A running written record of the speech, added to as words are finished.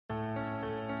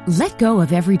Let go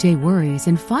of everyday worries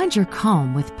and find your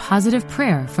calm with positive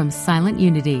prayer from Silent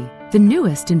Unity, the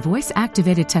newest in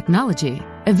voice-activated technology,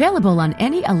 available on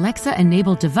any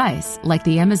Alexa-enabled device like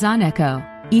the Amazon Echo.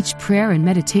 Each prayer and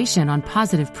meditation on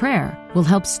positive prayer will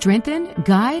help strengthen,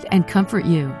 guide, and comfort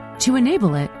you. To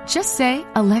enable it, just say,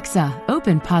 "Alexa,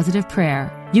 open positive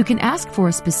prayer." You can ask for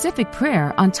a specific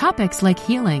prayer on topics like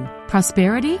healing,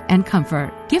 prosperity, and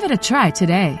comfort. Give it a try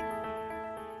today.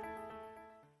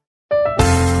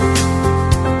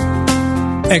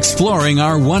 Exploring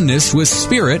our oneness with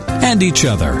Spirit and each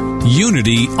other.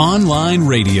 Unity Online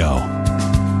Radio.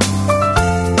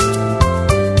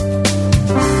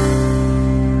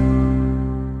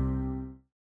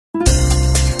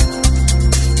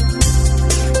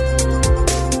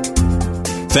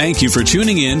 Thank you for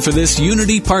tuning in for this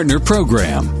Unity Partner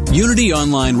Program. Unity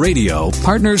Online Radio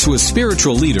partners with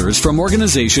spiritual leaders from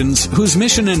organizations whose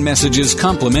mission and messages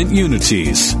complement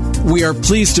Unity's. We are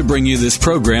pleased to bring you this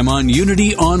program on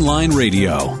Unity Online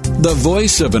Radio, the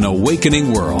voice of an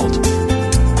awakening world.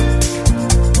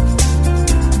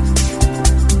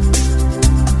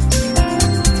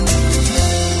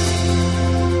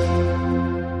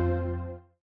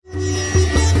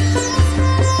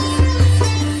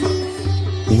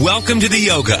 Welcome to the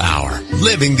Yoga Hour,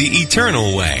 Living the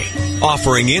Eternal Way,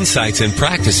 offering insights and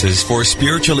practices for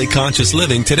spiritually conscious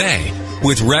living today,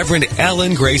 with Reverend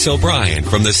Ellen Grace O'Brien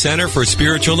from the Center for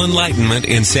Spiritual Enlightenment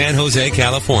in San Jose,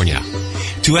 California.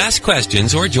 To ask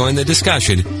questions or join the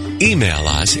discussion, email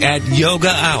us at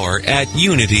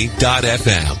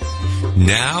yogahour@unity.fm.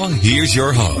 Now, here's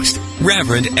your host,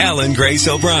 Reverend Ellen Grace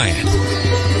O'Brien.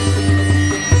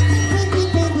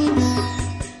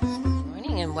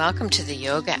 Welcome to the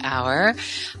Yoga Hour,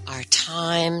 our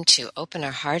time to open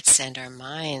our hearts and our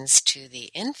minds to the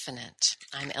infinite.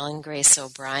 I'm Ellen Grace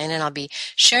O'Brien, and I'll be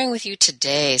sharing with you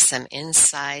today some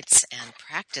insights and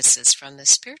practices from the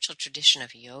spiritual tradition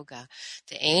of yoga,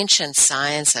 the ancient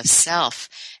science of self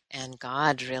and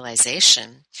God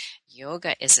realization.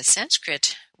 Yoga is a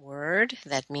Sanskrit word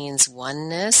that means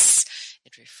oneness.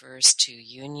 It refers to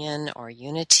union or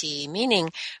unity,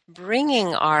 meaning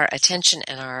bringing our attention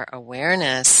and our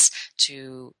awareness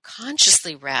to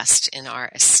consciously rest in our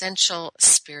essential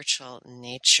spiritual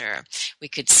nature. We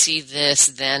could see this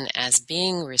then as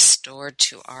being restored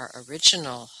to our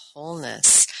original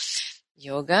wholeness.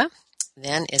 Yoga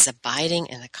then is abiding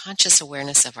in the conscious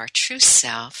awareness of our true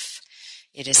self.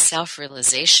 It is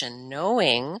self-realization,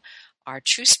 knowing our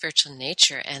true spiritual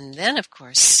nature, and then, of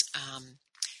course,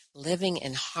 living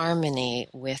in harmony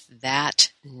with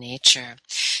that nature.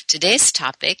 Today's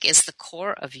topic is the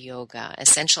core of yoga,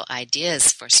 essential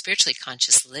ideas for spiritually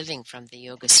conscious living from the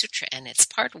Yoga Sutra, and it's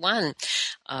part one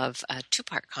of a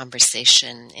two-part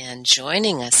conversation. And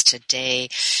joining us today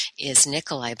is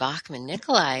Nicolai Bachman.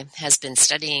 Nicolai has been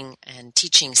studying and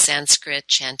teaching Sanskrit,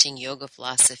 chanting, yoga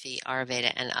philosophy,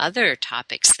 Ayurveda, and other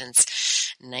topics since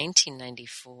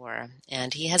 1994,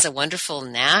 and he has a wonderful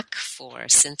knack for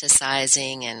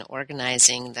synthesizing and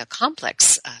organizing the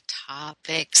complex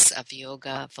topics of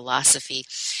yoga philosophy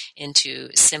into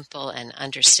simple and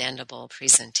understandable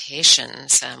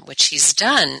presentations, which he's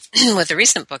done with a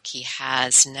recent book he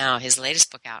has now, his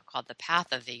latest book out, called The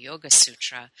Path of the Yoga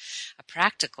Sutra, a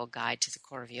practical guide to the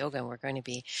core of yoga, and we're going to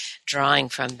be drawing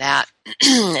from that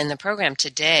in the program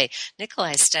today.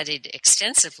 Nicolai studied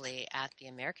extensively at the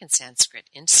American Sanskrit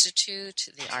Institute,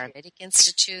 the Ayurvedic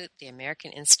Institute, the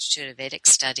American Institute of Vedic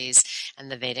Studies, and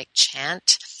the Vedic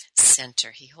Chant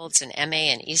Center. He holds an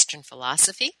MA in Eastern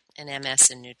Philosophy, an MS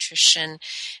in Nutrition,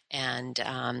 and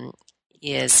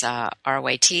is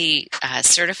RYT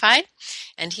certified,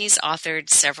 and he's authored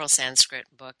several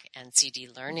Sanskrit book and CD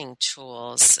learning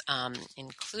tools,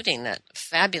 including that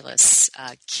fabulous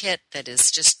kit that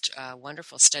is just a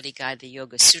wonderful study guide, the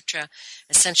Yoga Sutra,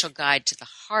 Essential Guide to the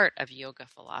Heart of Yoga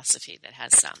Philosophy, that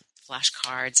has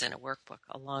flashcards and a workbook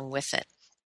along with it.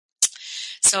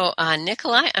 So,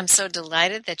 Nicolai, I'm so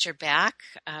delighted that you're back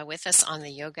with us on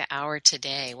the Yoga Hour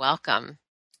today. Welcome.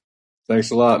 Thanks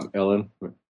a lot, Ellen.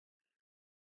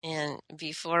 And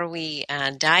before we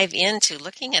dive into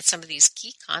looking at some of these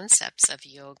key concepts of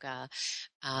yoga,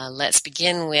 let's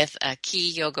begin with a key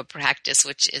yoga practice,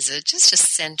 which is just a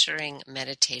centering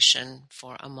meditation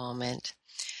for a moment.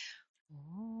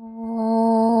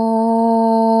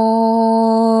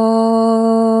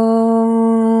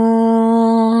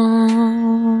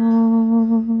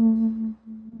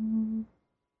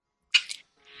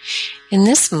 In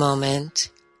this moment,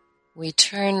 we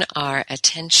turn our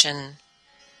attention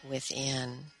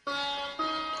within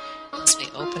as we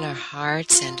open our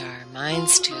hearts and our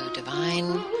minds to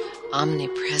divine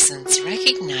omnipresence,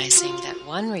 recognizing that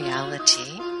one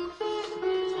reality,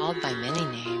 called by many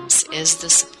names, is the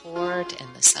support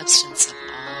and the substance of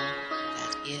all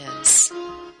that is.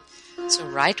 So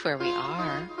right where we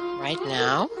are, right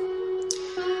now,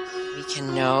 we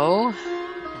can know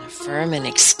and affirm and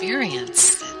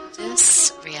experience that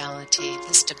this reality,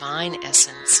 this divine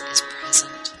essence is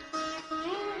present.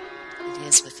 It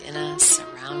is within us,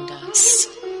 around us,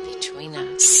 between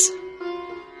us.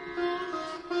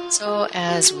 So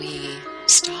as we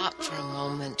stop for a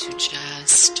moment to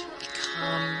just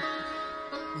become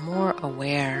more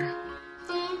aware,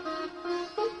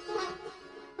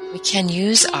 we can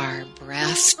use our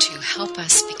breath to help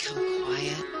us become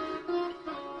quiet.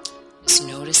 Just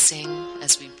noticing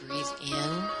as we breathe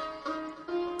in,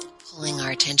 pulling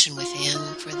our attention within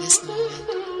for this moment.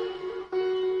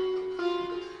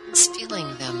 Just feeling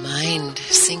the mind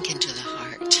sink into the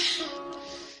heart,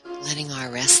 letting our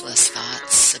restless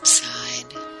thoughts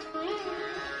subside.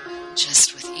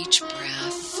 Just with each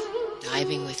breath,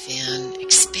 diving within,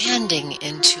 expanding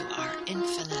into our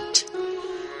infinite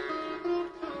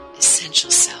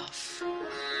essential self.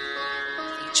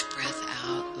 Each breath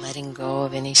out, letting go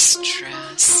of any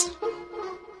stress.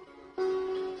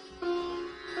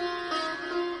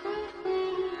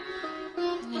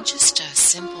 And in just a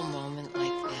simple moment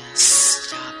like this,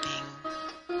 stopping,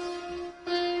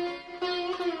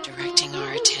 directing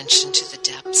our attention to the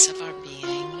depths of our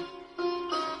being,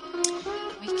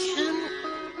 we can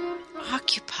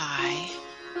occupy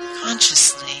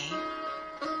consciously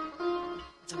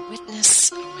the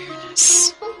witness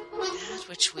awareness, that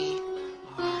which we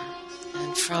are.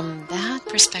 And from that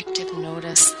perspective,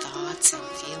 notice thoughts and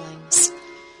feelings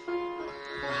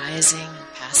rising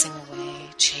and passing away,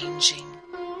 changing.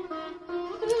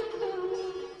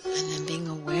 And then being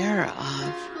aware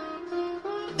of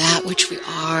that which we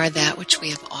are, that which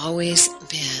we have always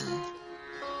been.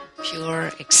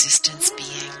 Pure existence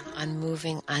being,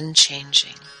 unmoving,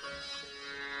 unchanging.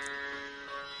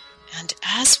 And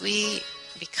as we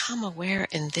become aware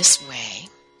in this way,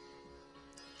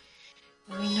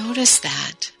 we notice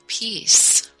that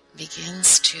peace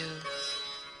begins to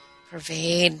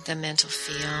pervade the mental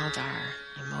field,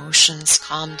 our emotions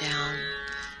calm down,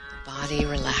 the body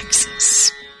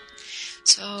relaxes.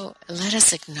 So let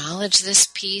us acknowledge this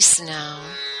peace now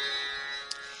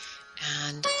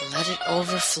and let it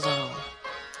overflow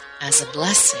as a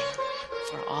blessing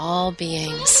for all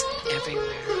beings everywhere.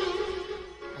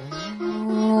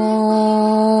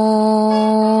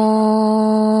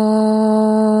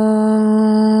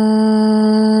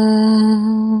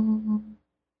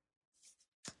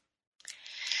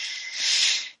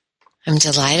 I'm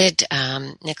delighted,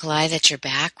 Nicolai, that you're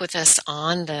back with us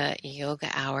on the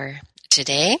Yoga Hour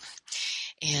today.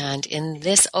 And in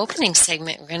this opening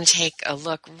segment, we're going to take a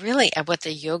look really at what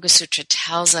the Yoga Sutra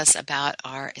tells us about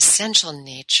our essential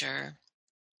nature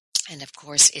and, of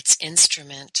course, its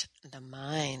instrument, the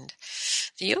mind.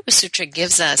 The Yoga Sutra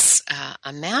gives us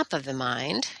a map of the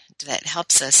mind that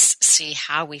helps us see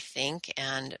how we think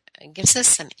and gives us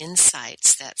some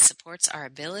insights that supports our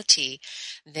ability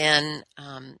then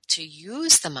to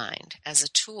use the mind as a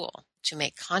tool to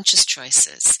make conscious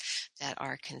choices that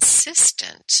are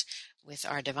consistent with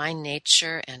our divine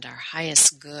nature and our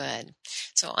highest good.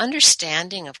 So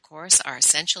understanding, of course, our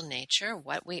essential nature,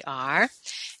 what we are,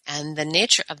 and the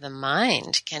nature of the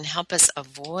mind can help us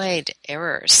avoid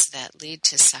errors that lead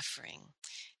to suffering.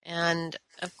 And,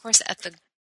 of course, at the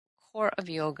core of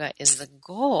yoga is the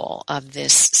goal of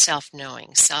this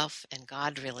self-knowing, self and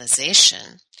God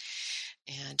realization,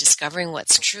 and discovering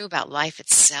what's true about life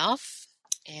itself,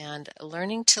 and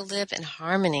learning to live in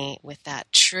harmony with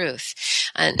that truth.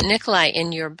 Nicolai,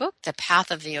 in your book, The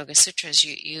Path of the Yoga Sutras,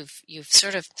 you've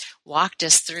sort of walked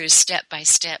us through step by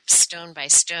step, stone by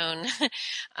stone,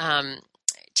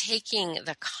 taking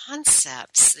the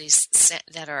concepts these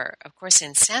that are, of course,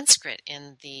 in Sanskrit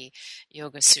in the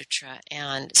Yoga Sutra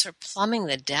and sort of plumbing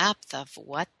the depth of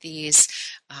what these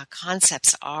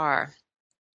concepts are.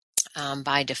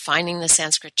 By defining the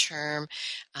Sanskrit term,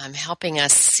 helping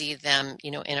us see them,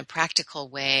 in a practical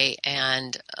way,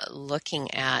 and looking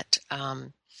at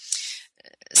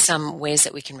some ways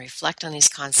that we can reflect on these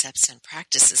concepts and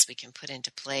practices we can put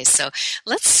into place. So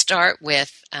let's start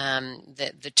with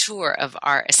the tour of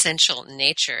our essential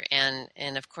nature,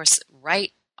 and of course,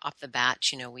 right off the bat,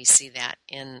 we see that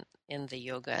in the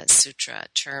Yoga Sutra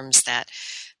terms that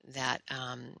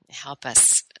help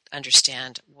us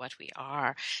understand what we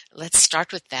are. Let's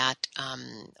start with that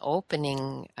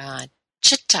opening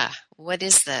chitta. What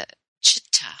is the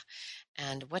chitta?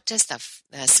 And what does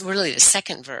really the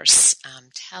second verse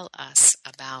tell us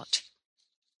about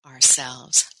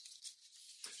ourselves?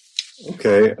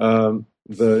 Okay.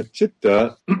 The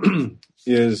chitta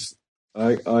is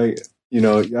I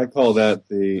call that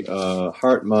the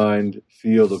heart-mind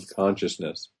field of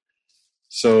consciousness.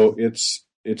 So it's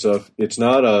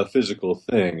not a physical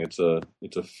thing. It's a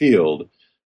field,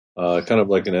 kind of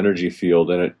like an energy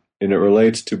field, and it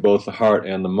relates to both the heart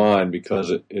and the mind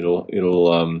because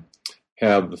it'll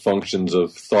have the functions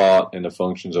of thought and the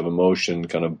functions of emotion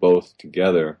kind of both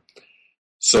together.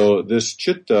 So this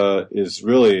chitta is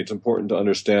really, it's important to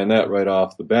understand that right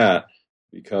off the bat,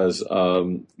 because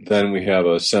then we have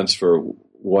a sense for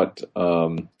what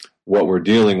we're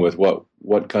dealing with,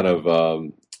 what kind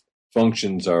of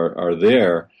functions are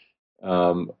there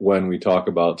when we talk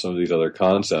about some of these other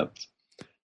concepts.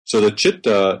 So the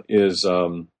chitta is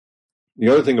the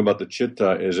other thing about the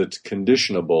chitta is it's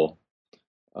conditionable.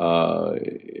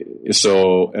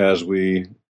 So as we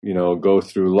go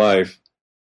through life,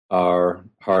 our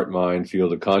heart-mind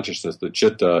field of consciousness, the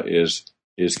chitta, is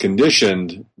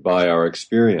conditioned by our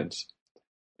experience.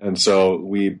 And so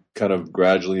we kind of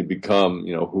gradually become,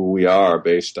 who we are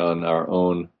based on our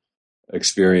own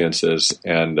experiences.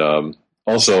 And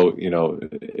also,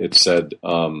 it's said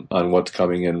on what's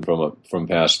coming in from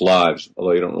past lives,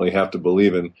 although you don't really have to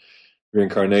believe in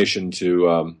reincarnation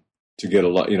to get a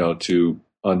lot, to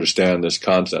understand this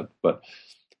concept. But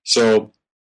so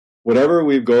whatever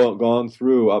we've gone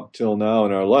through up till now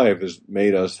in our life has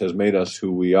made us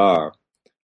who we are.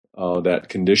 That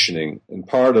conditioning, and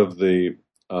part of the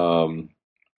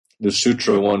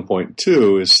Sutra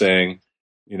 1.2 is saying,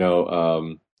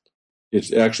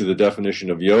 it's actually the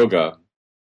definition of yoga.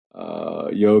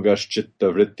 Yoga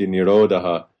chitta vritti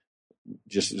nirodha,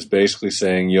 just is basically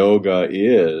saying yoga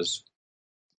is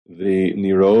the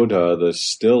nirodha, the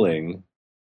stilling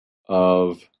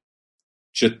of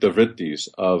chitta vrittis,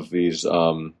 of these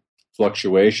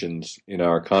fluctuations in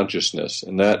our consciousness.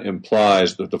 And that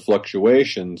implies that the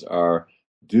fluctuations are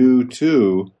due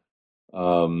to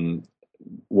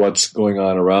what's going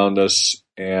on around us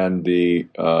and the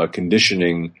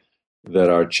conditioning that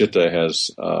our chitta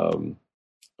has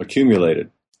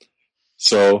accumulated.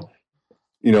 So,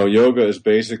 yoga is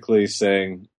basically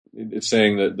saying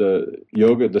that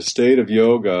the state of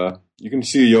yoga, you can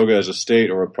see yoga as a state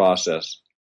or a process.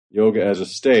 Yoga as a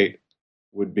state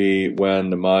would be when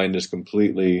the heart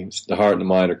and the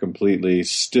mind are completely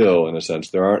still, in a sense.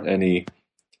 There aren't any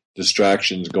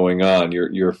distractions going on.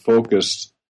 You're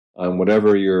focused on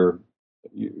whatever your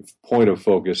point of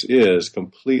focus is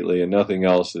completely, and nothing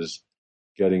else is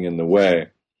getting in the way.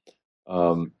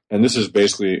 And this is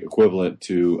basically equivalent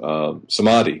to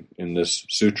samadhi in this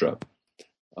sutra.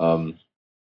 Now,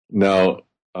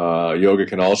 yoga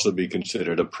can also be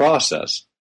considered a process.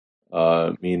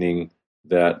 Meaning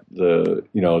that the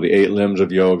 8 limbs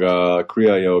of yoga,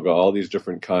 Kriya Yoga, all these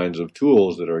different kinds of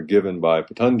tools that are given by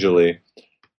Patanjali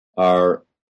are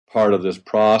part of this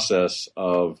process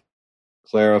of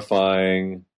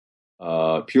clarifying,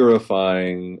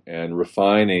 purifying, and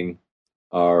refining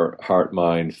our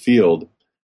heart-mind field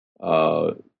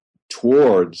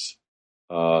towards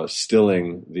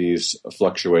stilling these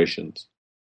fluctuations.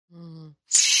 Mm.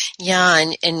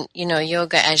 Yeah, and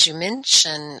yoga, as you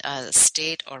mentioned,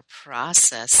 state or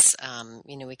process,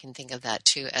 we can think of that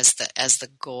too as the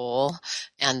goal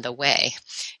and the way.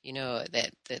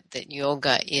 That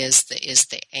yoga is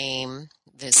the aim,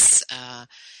 this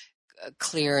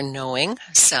clear knowing,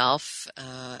 self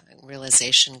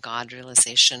realization, God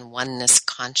realization, oneness,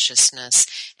 consciousness,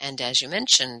 and as you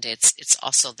mentioned, it's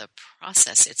also the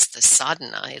process, it's the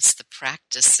sadhana, it's the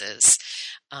practices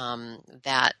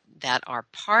that are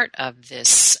part of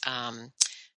this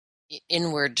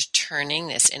inward turning,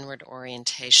 this inward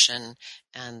orientation,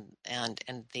 and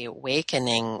the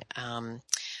awakening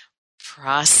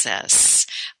process.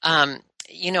 I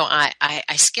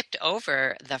skipped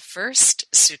over the first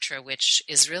sutra, which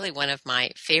is really one of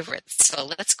my favorites. So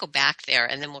let's go back there,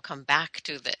 and then we'll come back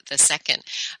to the second.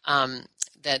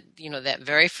 That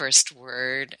very first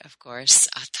word, of course,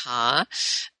 atha.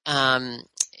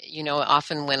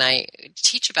 Often when I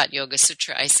teach about Yoga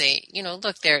Sutra, I say,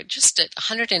 look, there are just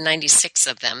 196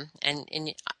 of them,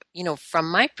 and from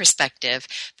my perspective,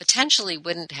 Patanjali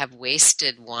wouldn't have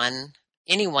wasted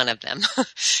any one of them,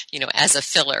 as a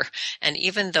filler. And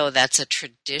even though that's a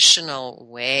traditional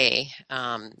way,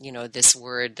 this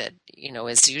word that,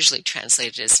 is usually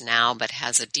translated as now, but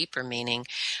has a deeper meaning,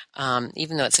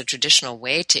 even though it's a traditional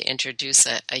way to introduce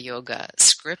a yoga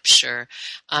scripture,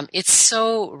 it's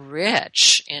so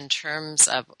rich in terms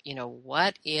of,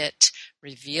 what it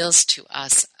reveals to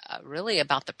us really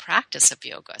about the practice of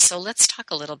yoga. So let's talk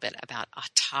a little bit about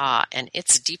atha and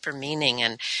its deeper meaning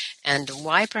and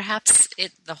why perhaps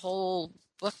the whole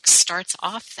book starts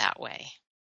off that way.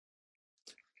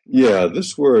 Yeah,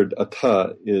 this word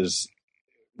atha is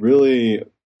really,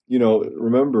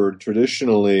 remember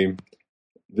traditionally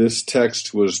this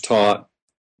text was taught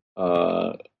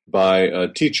by a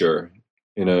teacher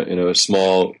in a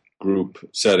small group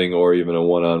setting or even a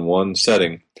one-on-one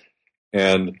setting.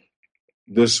 And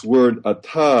this word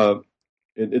atha,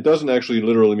 it doesn't actually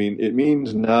literally mean, it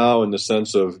means now in the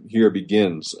sense of here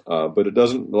begins, but it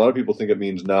doesn't, a lot of people think it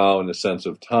means now in the sense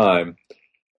of time,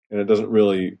 and it doesn't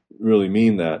really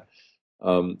mean that.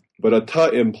 But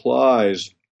atha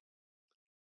implies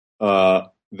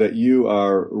that you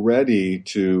are ready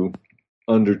to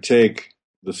undertake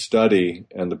the study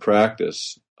and the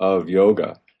practice of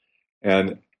yoga.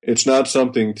 And it's not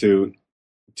something to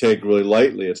take really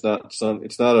lightly. It's not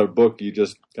a book you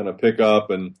just kind of pick up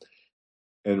and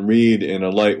read in a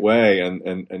light way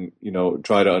and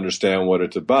try to understand what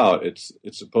it's about. It's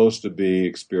supposed to be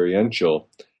experiential.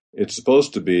 It's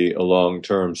supposed to be a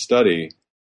long-term study.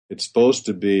 It's supposed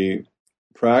to be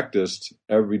practiced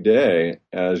every day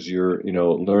as you're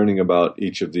learning about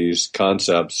each of these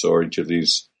concepts or each of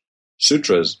these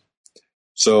sutras.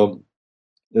 So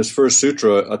this first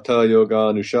sutra, Atha Yoga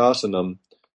Anushasanam,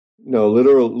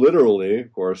 literally,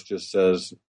 of course, just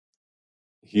says,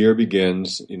 here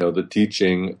begins, the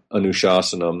teaching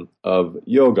Anushasanam of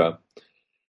yoga.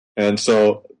 And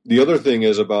so the other thing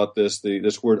is about this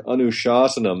word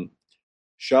Anushasanam.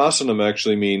 Shasanam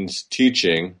actually means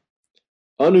teaching.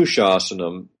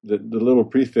 Anushasanam, the little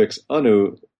prefix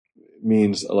anu,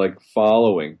 means like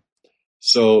following.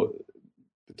 So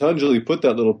Patanjali put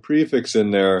that little prefix in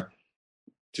there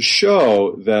to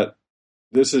show that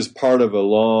this is part of a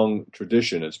long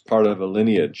tradition. It's part of a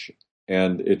lineage,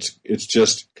 and it's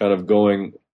just kind of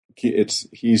going.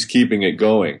 He's keeping it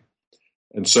going,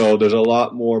 and so there's a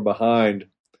lot more behind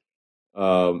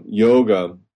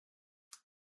yoga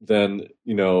than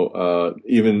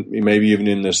even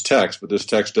in this text. But this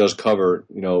text does cover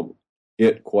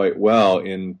it quite well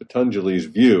in Patanjali's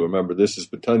view. Remember, this is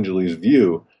Patanjali's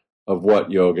view of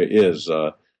what yoga is.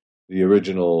 The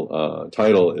original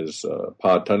title is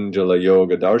Patanjali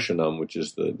Yoga Darshanam, which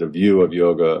is the view of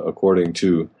yoga according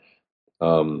to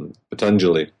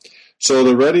Patanjali. So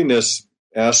the readiness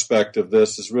aspect of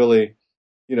this is really,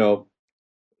 that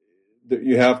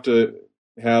you have to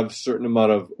have a certain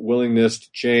amount of willingness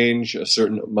to change, a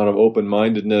certain amount of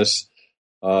open-mindedness,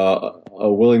 a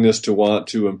willingness to want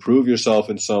to improve yourself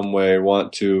in some way,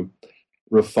 want to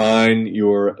refine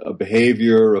your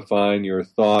behavior, refine your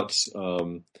thoughts,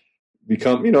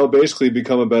 become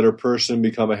a better person,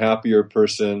 become a happier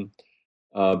person,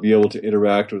 be able to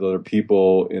interact with other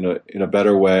people in a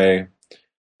better way,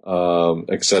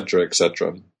 et cetera, et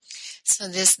cetera. So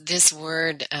this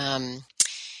word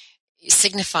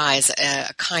signifies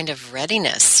a kind of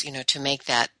readiness, to make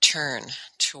that turn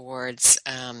towards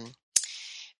a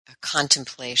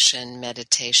contemplation,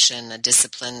 meditation, a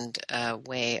disciplined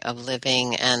way of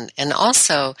living, and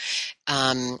also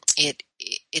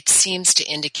it seems to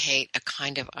indicate a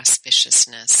kind of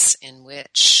auspiciousness in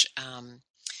which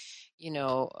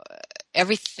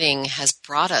everything has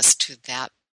brought us to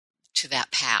that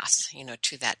path,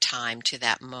 to that time, to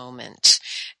that moment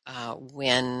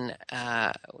when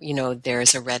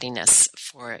there's a readiness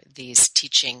for these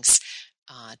teachings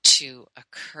to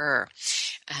occur.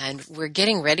 And we're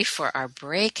getting ready for our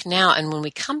break now. And when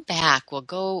we come back, we'll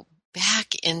go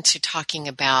back into talking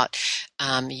about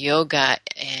yoga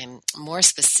more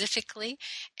specifically,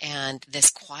 and this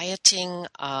quieting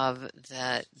of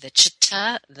the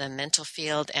chitta, the mental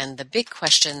field, and the big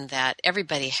question that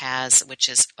everybody has, which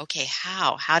is, okay,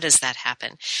 how does that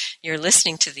happen? You're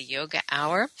listening to the Yoga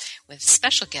Hour with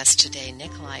special guest today,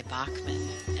 Nicolai Bachman,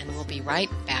 and we'll be right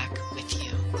back with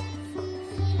you.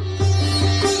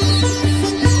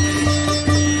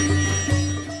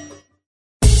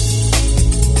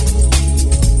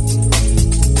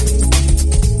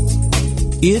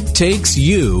 It takes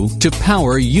you to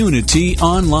power Unity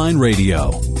Online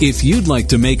Radio. If you'd like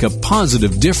to make a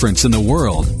positive difference in the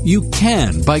world, you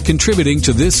can by contributing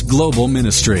to this global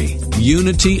ministry.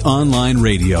 Unity Online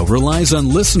Radio relies on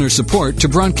listener support to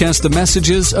broadcast the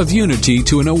messages of unity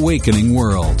to an awakening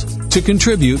world. To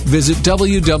contribute, visit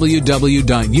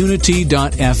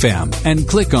www.unity.fm and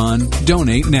click on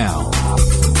Donate Now.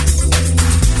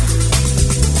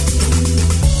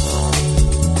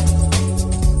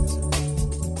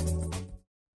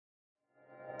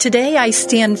 Today I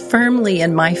stand firmly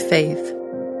in my faith.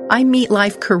 I meet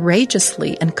life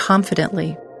courageously and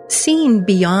confidently, seeing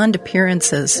beyond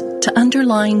appearances to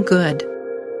underlying good.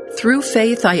 Through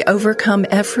faith I overcome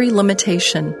every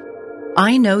limitation.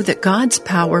 I know that God's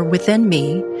power within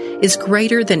me is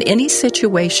greater than any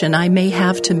situation I may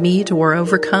have to meet or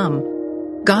overcome.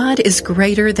 God is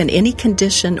greater than any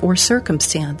condition or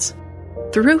circumstance.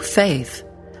 Through faith,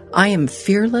 I am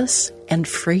fearless and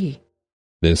free.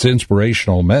 This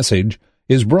inspirational message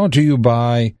is brought to you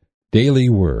by Daily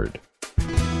Word.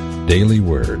 Daily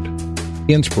Word.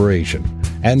 Inspiration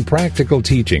and practical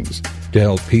teachings to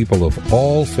help people of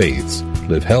all faiths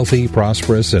live healthy,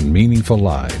 prosperous, and meaningful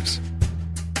lives.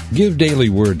 Give Daily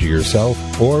Word to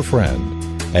yourself or a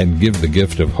friend and give the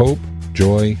gift of hope,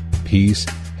 joy, peace,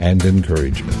 and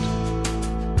encouragement.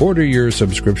 Order your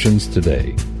subscriptions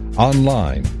today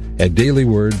online at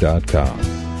dailyword.com.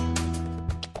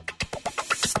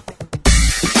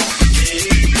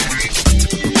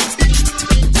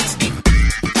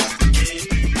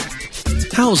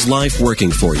 How's life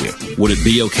working for you? Would it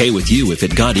be okay with you if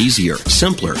it got easier,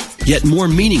 simpler, yet more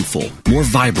meaningful, more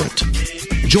vibrant?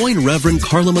 Join Reverend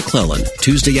Carla McClellan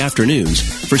Tuesday afternoons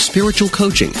for spiritual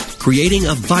coaching, creating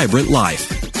a vibrant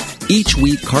life. Each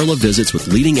week, Carla visits with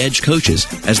leading-edge coaches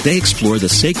as they explore the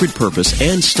sacred purpose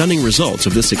and stunning results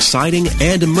of this exciting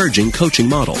and emerging coaching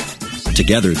model.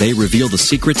 Together, they reveal the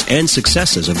secrets and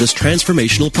successes of this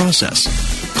transformational process.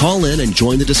 Call in and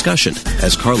join the discussion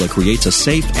as Carla creates a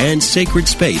safe and sacred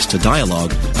space to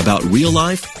dialogue about real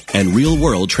life and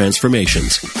real-world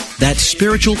transformations. That's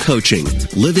spiritual coaching,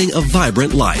 living a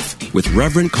vibrant life with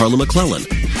Reverend Carla McClellan.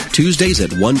 Tuesdays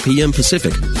at 1 p.m.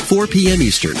 Pacific, 4 p.m.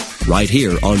 Eastern, right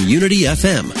here on Unity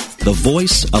FM, the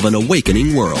voice of an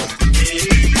awakening world.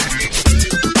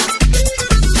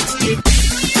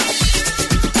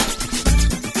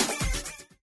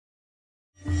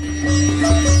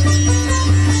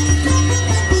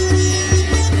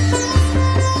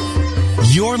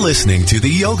 You're listening to the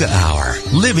Yoga Hour,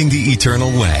 Living the Eternal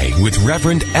Way with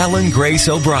Reverend Ellen Grace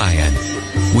O'Brien.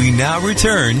 We now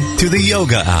return to the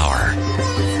Yoga Hour.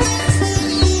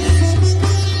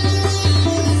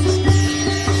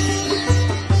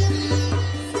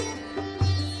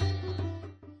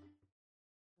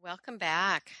 Welcome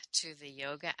back to the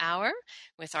Yoga Hour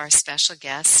with our special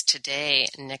guest today,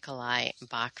 Nicolai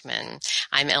Bachman.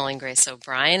 I'm Ellen Grace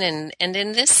O'Brien, and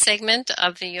in this segment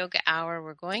of the Yoga Hour,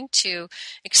 we're going to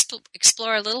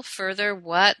explore a little further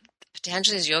what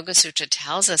Patanjali's Yoga Sutra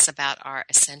tells us about our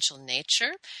essential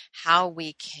nature, how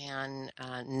we can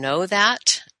know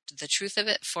that, the truth of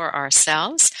it for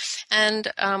ourselves,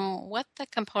 and what the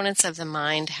components of the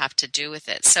mind have to do with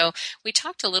it. So we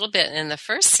talked a little bit in the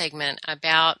first segment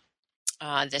about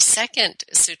the second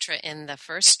sutra in the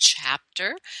first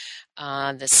chapter,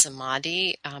 the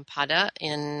Samadhi Pada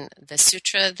in the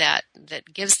sutra that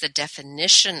gives the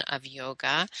definition of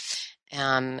yoga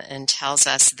and tells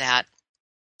us that,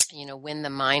 you know, when the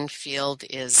mind field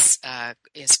is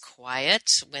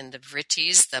quiet, when the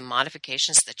vrittis, the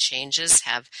modifications, the changes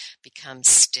have become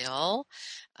still,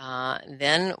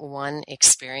 then one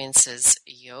experiences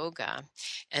yoga.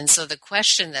 And so the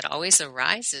question that always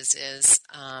arises is,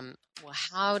 well,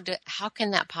 how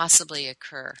can that possibly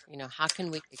occur? You know, how can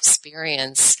we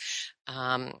experience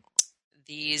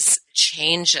these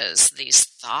changes, these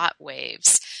thought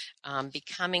waves,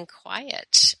 becoming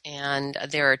quiet? And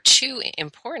there are two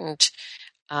important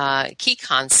key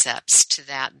concepts to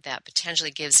that Patanjali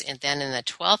gives, and then in the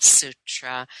 12th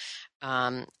sutra,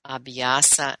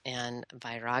 abhyasa and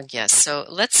vairagya. So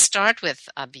let's start with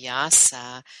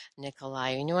abhyasa,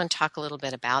 Nicolai. You want to talk a little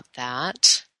bit about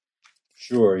that?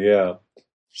 Sure, yeah.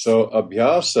 So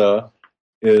abhyasa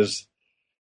is,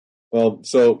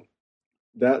 so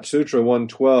that Sutra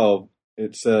 112,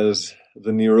 it says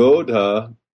the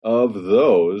nirodha of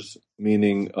those,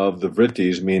 meaning of the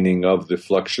vrittis, meaning of the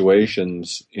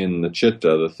fluctuations in the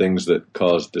chitta, the things that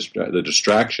cause the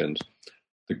distractions,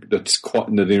 the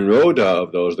nirodha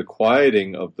of those, the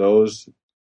quieting of those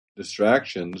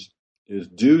distractions is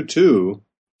due to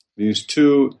these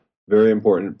two very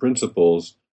important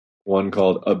principles, one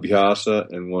called abhyasa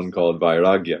and one called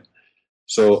vairagya.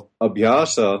 So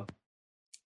abhyasa,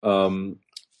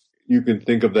 you can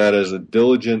think of that as a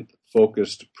diligent,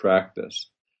 focused practice.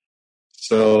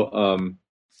 So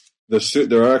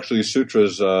there are actually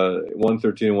sutras,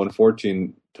 113 and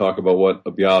 114 talk about what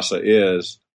abhyasa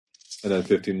is, and then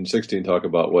 15 and 16 talk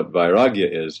about what vairagya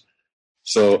is.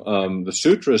 So the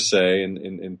sutras say,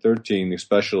 in 13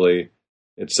 especially,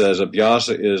 it says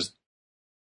abhyasa is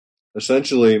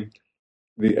essentially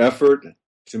the effort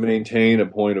to maintain a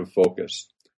point of focus.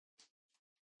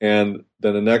 And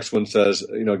then the next one says,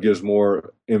 gives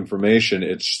more information.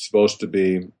 It's supposed to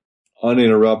be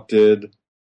uninterrupted,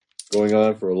 going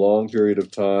on for a long period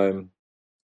of time,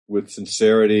 with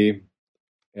sincerity,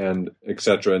 and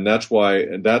etc. And that's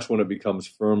when it becomes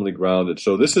firmly grounded.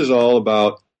 So this is all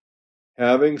about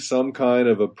having some kind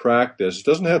of a practice, it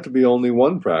doesn't have to be only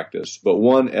one practice, but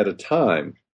one at a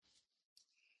time,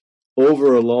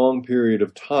 over a long period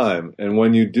of time. And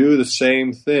when you do the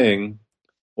same thing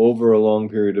over a long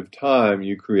period of time,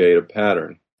 you create a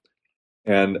pattern.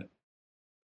 And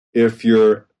if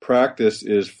your practice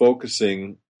is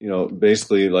focusing,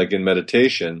 basically like in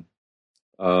meditation,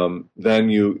 then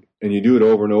you do it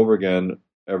over and over again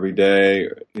every day,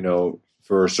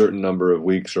 for a certain number of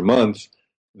weeks or months,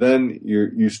 then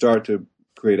you start to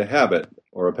create a habit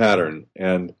or a pattern,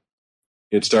 and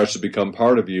it starts to become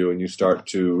part of you, and you start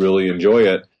to really enjoy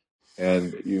it,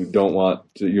 and you don't want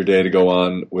your day to go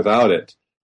on without it.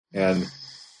 And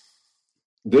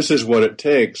this is what it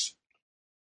takes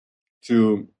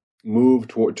to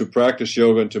to practice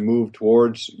yoga and to move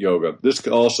towards yoga. This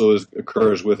also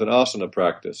occurs with an asana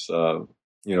practice,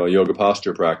 yoga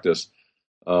posture practice,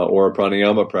 or a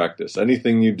pranayama practice.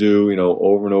 Anything you do,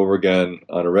 over and over again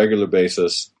on a regular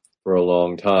basis for a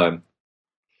long time,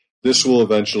 this will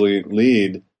eventually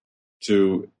lead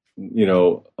to,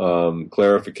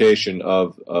 clarification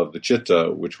of the chitta,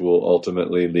 which will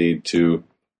ultimately lead to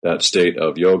that state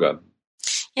of yoga.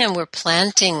 Yeah, and we're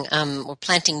planting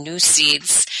new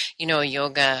seeds.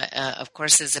 Yoga, of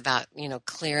course, is about,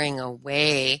 clearing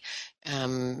away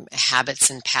habits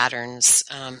and patterns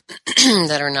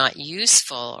that are not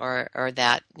useful or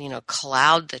that,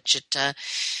 cloud the chitta.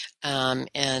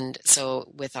 And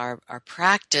so with our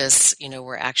practice,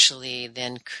 we're actually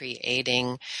then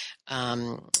creating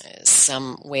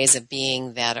some ways of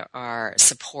being that are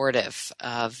supportive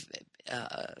of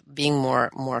being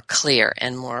more clear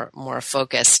and more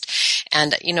focused.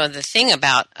 And, the thing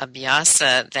about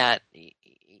abhyasa that,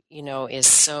 is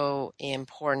so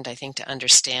important, I think, to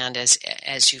understand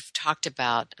as you've talked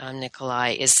about,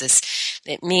 Nicolai, is this,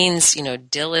 it means,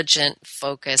 diligent,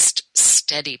 focused,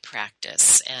 steady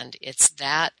practice. And it's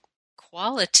that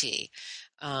quality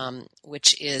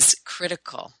which is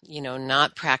critical,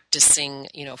 not practicing,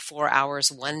 4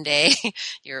 hours one day,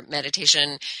 your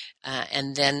meditation,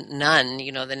 and then none,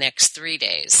 the next 3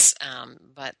 days.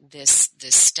 But this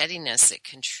steadiness, it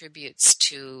contributes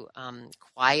to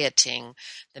quieting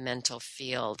the mental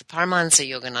field. Paramahansa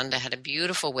Yogananda had a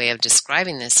beautiful way of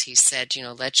describing this. He said,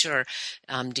 let your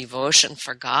devotion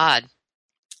for God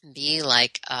be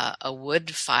like a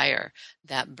wood fire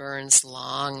that burns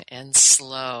long and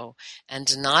slow,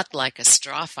 and not like a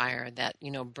straw fire that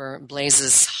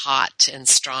blazes hot and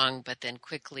strong but then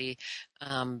quickly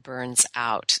burns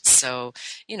out. So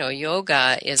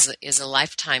yoga is a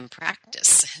lifetime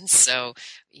practice, and so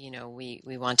we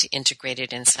want to integrate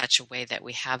it in such a way that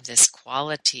we have this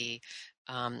quality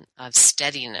of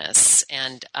steadiness.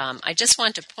 And I just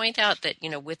want to point out that,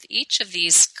 with each of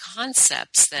these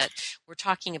concepts that we're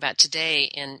talking about today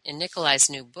in Nicolai's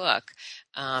new book,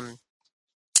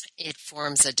 it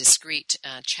forms a discrete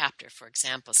chapter, for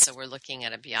example. So we're looking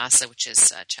at abhyasa, which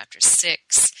is chapter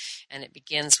 6, and it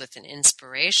begins with an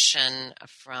inspiration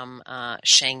from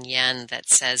Sheng Yen that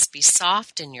says, "Be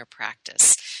soft in your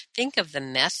practice. Think of the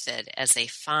method as a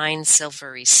fine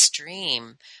silvery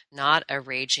stream, not a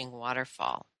raging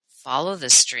waterfall. Follow the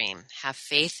stream. Have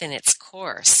faith in its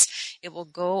course. It will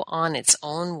go on its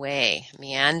own way,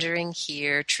 meandering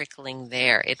here, trickling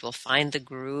there. It will find the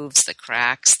grooves, the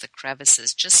cracks, the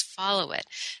crevices. Just follow it.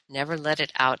 Never let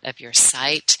it out of your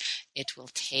sight. It will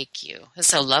take you."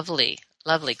 It's a lovely,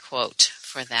 lovely quote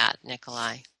for that,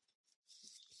 Nicolai.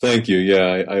 Thank you.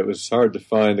 Yeah, it was hard to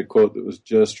find a quote that was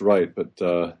just right, but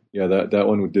that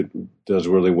one does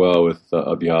really well with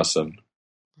abhyasa.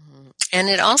 And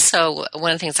it also,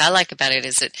 one of the things I like about it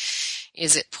is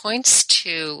it points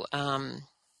to,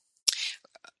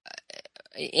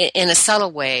 in a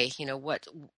subtle way,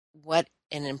 what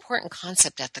an important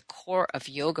concept at the core of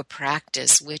yoga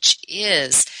practice, which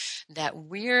is that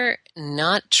we're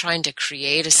not trying to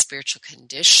create a spiritual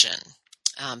condition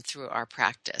through our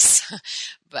practice,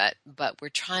 but we're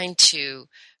trying to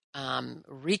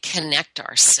reconnect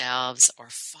ourselves or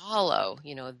follow,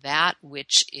 that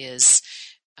which is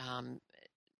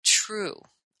true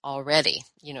already,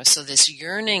 so this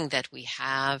yearning that we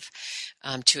have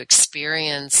to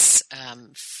experience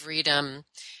freedom,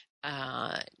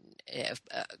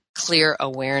 clear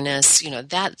awareness,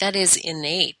 that is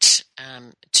innate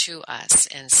to us.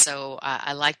 And so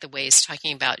I like the way he's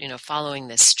talking about, following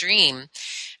the stream.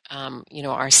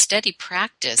 Our steady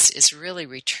practice is really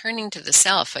returning to the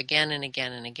self again and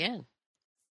again and again.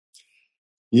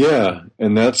 Yeah,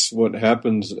 and that's what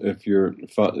happens if you're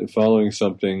following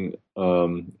something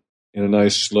in a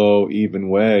nice, slow, even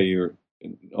way. You're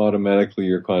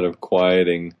kind of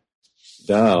quieting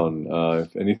down.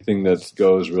 If anything that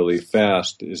goes really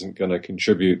fast isn't going to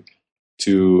contribute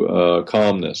to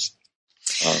calmness.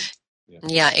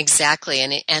 Yeah, exactly.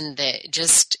 And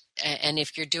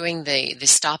if you're doing the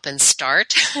stop and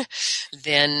start,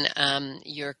 then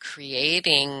you're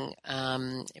creating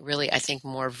really, I think,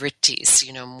 more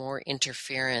vrittis, more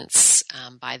interference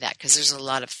by that, because there's a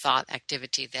lot of thought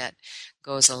activity that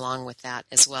goes along with that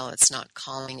as well. It's not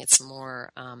calming; it's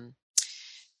more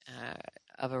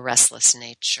of a restless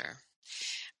nature.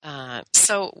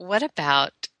 So, what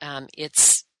about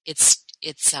it's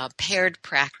a paired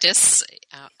practice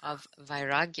of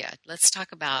vairagya? Let's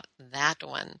talk about that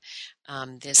one.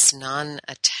 This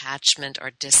non-attachment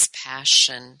or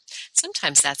dispassion.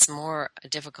 Sometimes that's more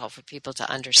difficult for people to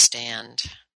understand.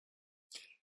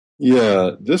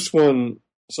 Yeah, this one,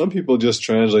 some people just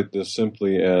translate this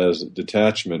simply as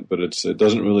detachment, but it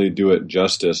doesn't really do it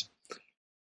justice.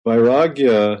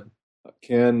 Vairagya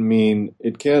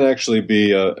it can actually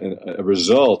be a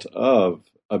result of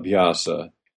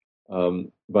abhyasa.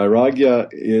 Vairagya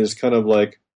is kind of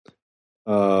like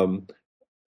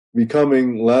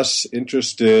becoming less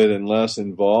interested and less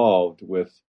involved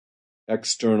with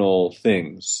external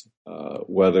things,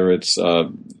 whether it's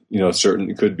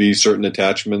it could be certain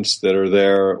attachments that are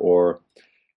there, or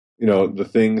the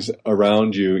things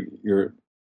around you. You're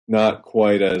not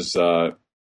quite as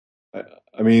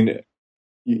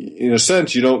in a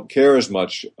sense, you don't care as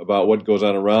much about what goes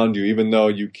on around you, even though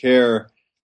you care.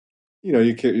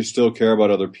 You still care about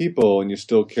other people, and you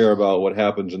still care about what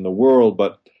happens in the world,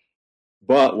 but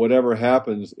whatever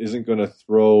happens isn't going to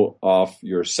throw off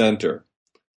your center.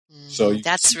 So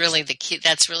that's really the key.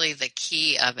 That's really the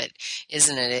key of it,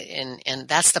 isn't it? And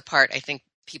that's the part I think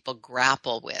people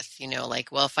grapple with.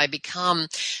 Well, if I become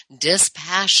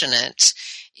dispassionate,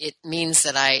 it means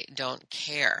that I don't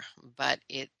care. But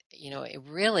it's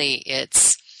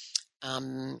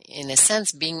in a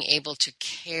sense, being able to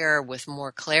care with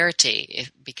more clarity,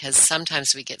 because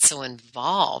sometimes we get so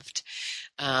involved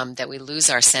that we lose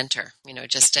our center,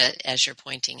 just as you're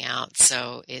pointing out.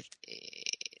 So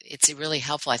it's really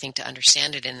helpful, I think, to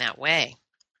understand it in that way.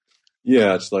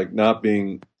 Yeah, it's like not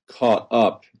being caught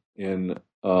up in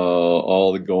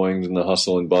all the goings and the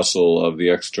hustle and bustle of the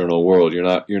external world.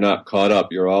 You're not caught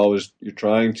up. You're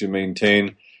trying to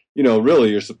maintain. Really,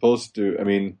 you're supposed to. I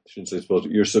shouldn't say supposed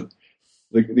to.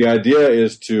 The idea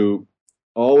is to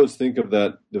always think of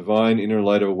that divine inner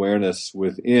light of awareness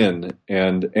within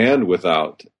and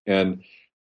without. And,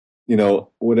 in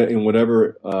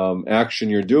whatever action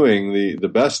you're doing, the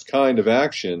best kind of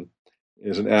action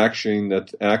is an action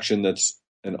that's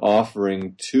an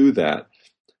offering to that.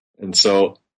 And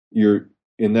so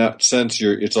in that sense,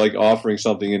 it's like offering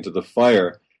something into the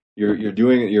fire.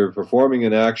 You're performing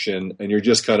an action, and you're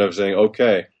just kind of saying,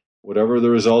 okay, whatever the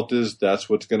result is, that's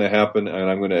what's going to happen, and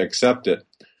I'm going to accept it.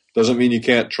 Doesn't mean you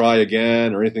can't try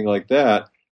again or anything like that,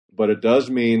 but it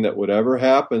does mean that whatever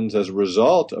happens as a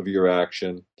result of your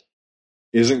action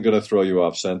isn't going to throw you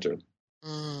off center.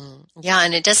 Yeah,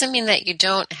 and it doesn't mean that you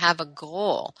don't have a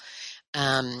goal.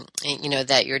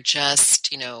 That you're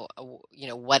just,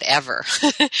 whatever.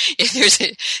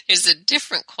 There's a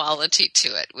different quality to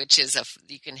it, which is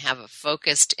you can have a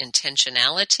focused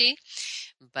intentionality,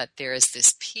 but there is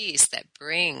this peace that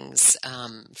brings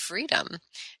freedom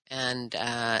and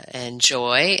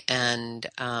joy and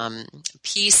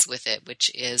peace with it, which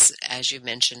is, as you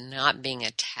mentioned, not being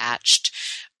attached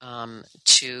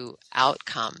to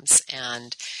outcomes,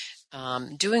 and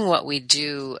doing what we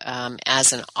do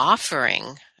as an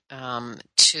offering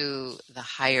to the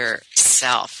higher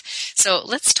self. So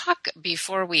let's talk,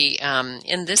 before we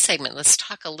in this segment, let's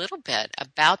talk a little bit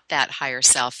about that higher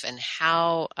self and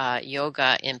how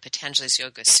yoga in Patanjali's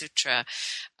Yoga Sutra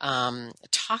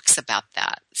talks about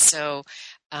that. So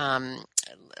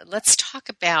let's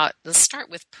start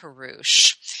with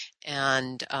Purush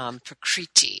and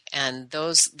Prakriti and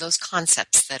those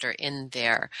concepts that are in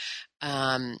there.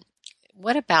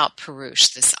 What about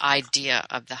Purush, this idea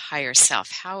of the higher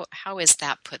self? How is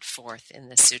that put forth in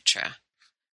the sutra?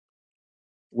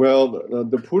 Well,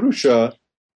 the Purusha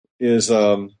is,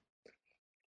 there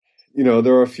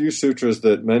are a few sutras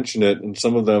that mention it, and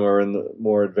some of them are in the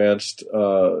more advanced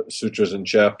sutras in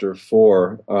chapter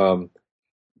 4.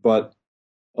 But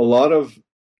a lot of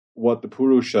what the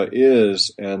Purusha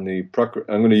is, and I'm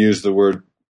going to use the word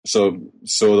so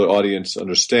the audience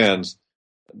understands.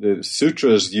 The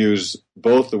sutras use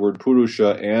both the word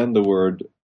Purusha and the word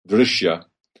Drashtra,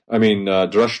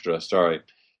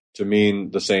 to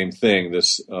mean the same thing,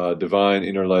 this divine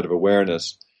inner light of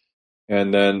awareness.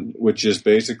 And then, which is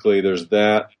basically, there's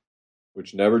that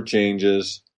which never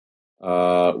changes,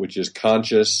 which is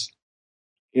conscious,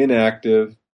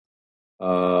 inactive,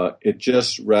 it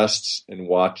just rests and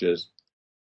watches.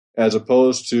 as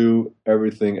opposed to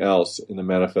everything else in the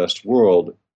manifest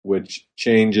world, which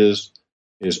changes,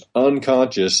 is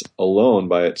unconscious alone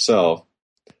by itself,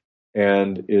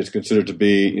 and is considered to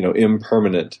be,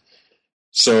 impermanent.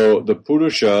 So the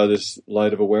Purusha, this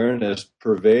light of awareness,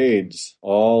 pervades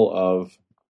all of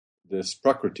this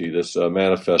Prakriti, this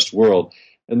manifest world.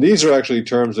 And these are actually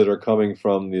terms that are coming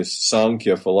from this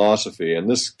Sankhya philosophy. And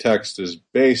this text is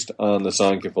based on the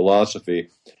Sankhya philosophy.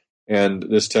 And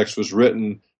this text was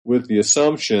written with the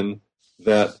assumption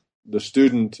that the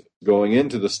student going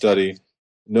into the study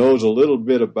knows a little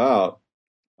bit about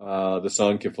the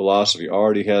Sankhya philosophy,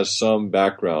 already has some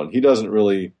background. He doesn't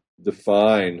really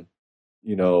define,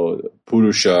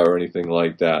 Purusha or anything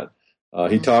like that.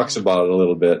 He talks about it a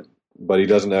little bit, but he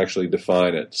doesn't actually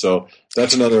define it. So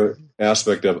that's another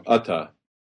aspect of Atta.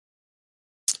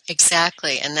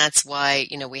 Exactly, and that's why,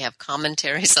 we have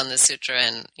commentaries on the sutra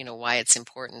and, why it's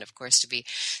important, of course, to be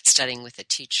studying with a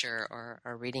teacher or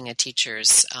reading a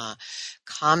teacher's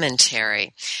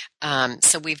commentary.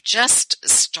 So we've just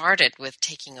started with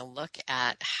taking a look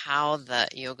at how the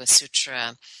Yoga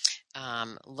Sutra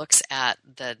looks at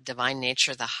the divine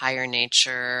nature, the higher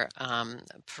nature,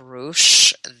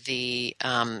 Purush, the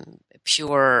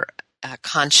pure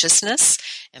consciousness,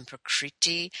 and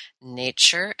Prakriti,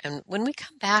 nature. And when we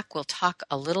come back, we'll talk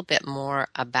a little bit more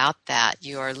about that.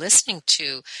 You are listening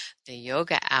to the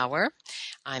Yoga Hour.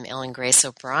 I'm Ellen Grace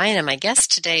O'Brien, and my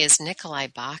guest today is Nicolai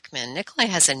Bachman. Nicolai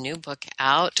has a new book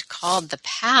out called The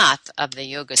Path of the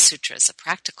Yoga Sutras, a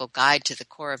practical guide to the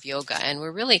core of yoga. And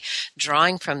we're really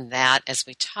drawing from that as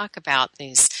we talk about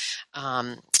these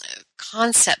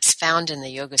concepts found in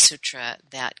the Yoga Sutra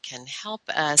that can help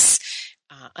us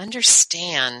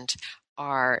understand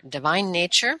our divine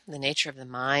nature, the nature of the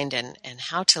mind, and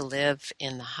how to live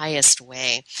in the highest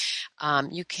way.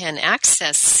 You can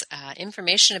access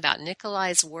information about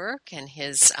Nicolai's work and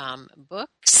his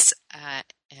books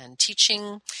and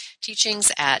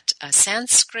teachings at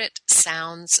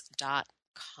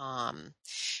sanskritsounds.com.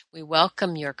 We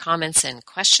welcome your comments and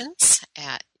questions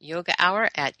at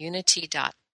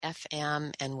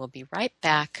yogahour@unity.fm, and we'll be right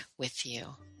back with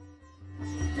you.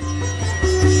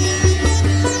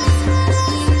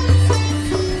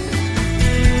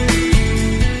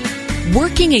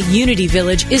 Working at Unity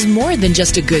Village is more than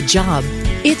just a good job.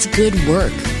 It's good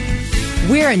work.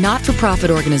 We're a not-for-profit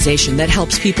organization that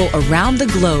helps people around the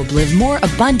globe live more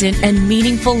abundant and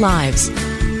meaningful lives.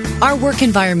 Our work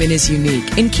environment is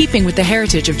unique, in keeping with the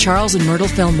heritage of Charles and Myrtle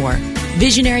Fillmore,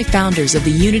 visionary founders of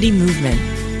the Unity movement.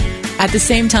 At the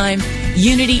same time,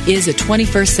 Unity is a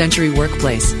 21st century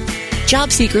workplace.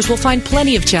 Job seekers will find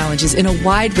plenty of challenges in a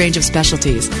wide range of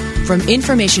specialties, from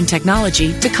information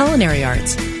technology to culinary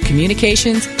arts,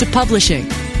 communications to publishing,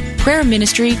 prayer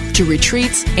ministry to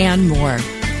retreats, and more.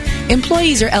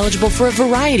 Employees are eligible for a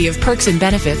variety of perks and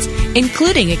benefits,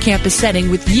 including a campus setting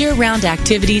with year-round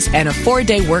activities and a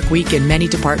 4-day work week in many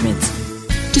departments.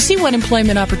 To see what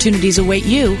employment opportunities await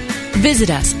you, visit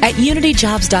us at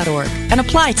unityjobs.org and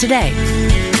apply today.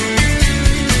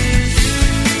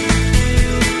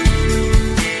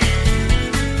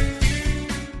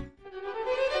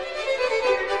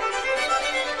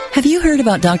 Have you heard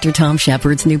about Dr. Tom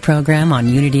Shepard's new program on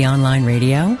Unity Online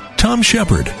Radio? Tom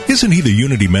Shepard, isn't he the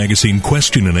Unity Magazine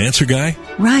question and answer guy?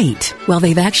 Right. Well,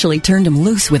 they've actually turned him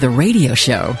loose with a radio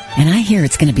show, and I hear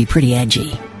it's going to be pretty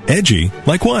edgy. Edgy?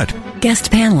 Like what? Guest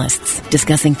panelists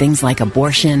discussing things like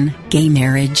abortion, gay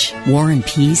marriage, war and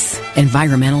peace,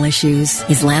 environmental issues,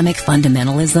 Islamic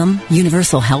fundamentalism,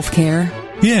 universal health care.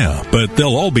 Yeah, but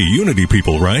they'll all be Unity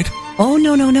people, right? Oh,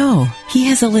 no. He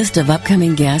has a list of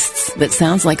upcoming guests that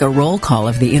sounds like a roll call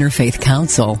of the Interfaith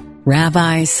Council.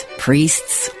 Rabbis,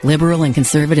 priests, liberal and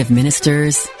conservative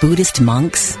ministers, Buddhist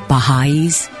monks,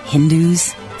 Baha'is,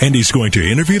 Hindus. And he's going to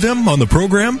interview them on the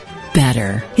program?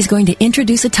 Better. He's going to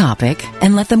introduce a topic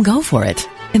and let them go for it.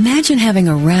 Imagine having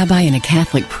a rabbi and a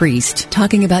Catholic priest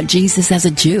talking about Jesus as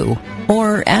a Jew,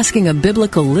 or asking a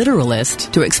biblical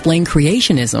literalist to explain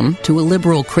creationism to a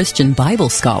liberal Christian Bible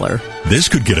scholar. This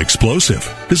could get explosive.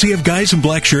 Does he have guys in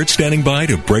black shirts standing by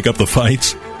to break up the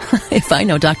fights? If I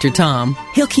know Dr. Tom,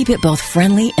 he'll keep it both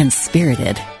friendly and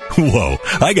spirited. Whoa,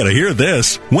 I gotta hear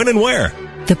this. When and where?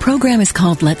 The program is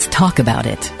called Let's Talk About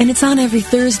It, and it's on every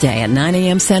Thursday at 9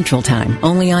 a.m. Central Time,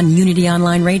 only on Unity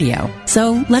Online Radio.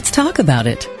 So let's talk about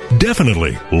it.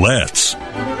 Definitely, let's.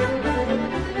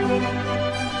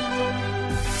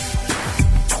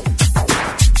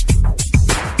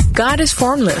 God is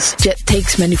formless, yet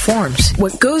takes many forms.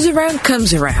 What goes around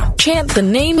comes around. Chant the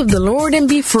name of the Lord and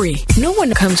be free. No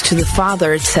one comes to the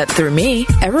Father except through me.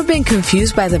 Ever been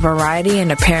confused by the variety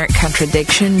and apparent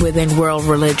contradiction within world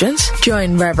religions?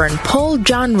 Join Reverend Paul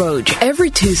John Roach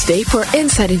every Tuesday for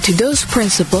insight into those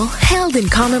principles held in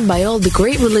common by all the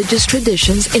great religious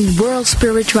traditions in world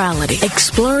spirituality,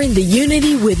 exploring the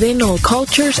unity within all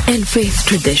cultures and faith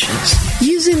traditions.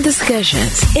 Using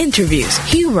discussions, interviews,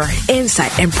 humor,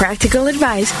 insight, and practical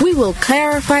advice, we will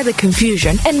clarify the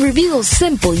confusion and reveal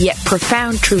simple yet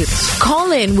profound truths.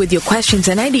 Call in with your questions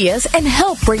and ideas and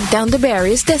help break down the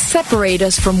barriers that separate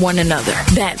us from one another.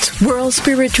 That's World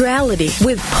Spirituality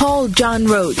with Paul John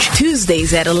Roach,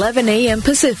 Tuesdays at 11 a.m.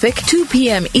 Pacific, 2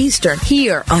 p.m. Eastern,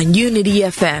 here on Unity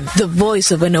FM, the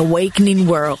voice of an awakening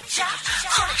world.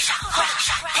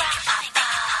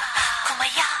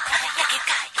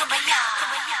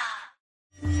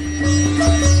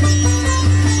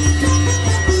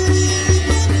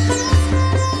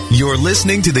 You're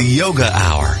listening to the Yoga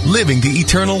Hour, Living the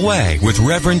Eternal Way with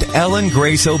Reverend Ellen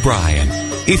Grace O'Brien.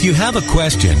 If you have a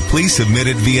question, please submit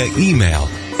it via email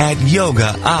at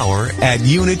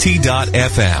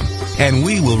yogahour@unity.fm, and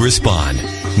we will respond.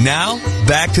 Now,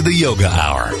 back to the Yoga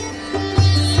Hour.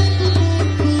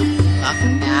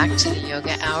 Welcome back to the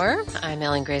Yoga Hour. I'm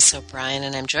Ellen Grace O'Brien,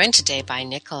 and I'm joined today by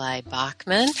Nicolai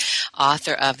Bachman,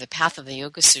 author of The Path of the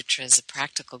Yoga Sutras, a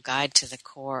practical guide to the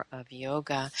core of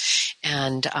yoga.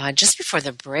 And just before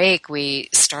the break, we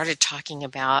started talking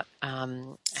about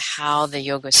how the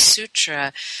Yoga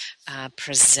Sutra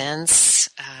presents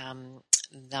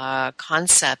the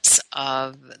concepts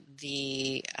of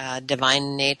the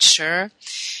divine nature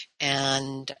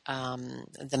and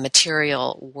the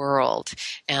material world.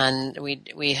 And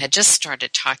we had just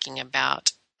started talking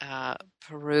about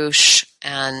Purush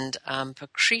and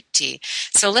Prakriti.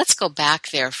 So let's go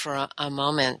back there for a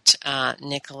moment,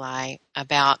 Nicolai,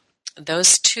 about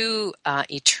those two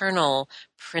eternal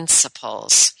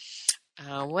principles.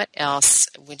 What else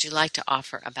would you like to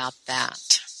offer about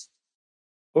that?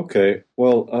 Okay.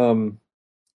 Well,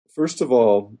 first of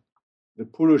all, the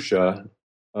Purusha,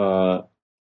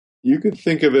 you could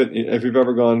think of it, if you've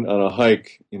ever gone on a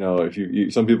hike, if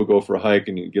you some people go for a hike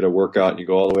and you get a workout and you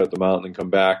go all the way up the mountain and come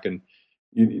back, and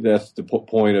that's the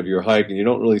point of your hike, and you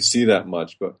don't really see that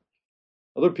much, but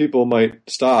other people might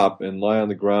stop and lie on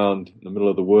the ground in the middle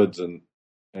of the woods and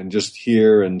just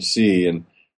hear and see, and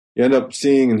you end up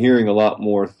seeing and hearing a lot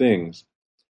more things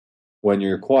when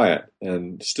you're quiet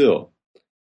and still.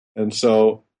 And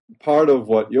so part of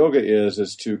what yoga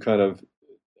is to kind of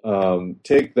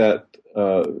take that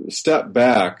step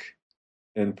back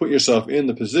and put yourself in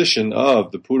the position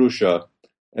of the Purusha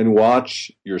and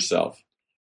watch yourself.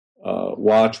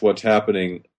 Watch what's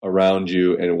happening around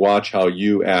you and watch how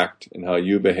you act and how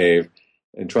you behave,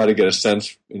 and try to get a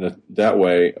sense that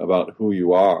way about who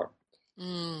you are.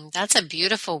 That's a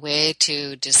beautiful way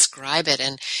to describe it.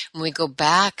 And when we go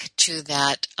back to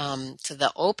that, to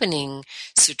the opening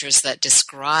sutras that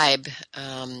describe,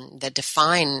 that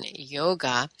define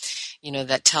yoga,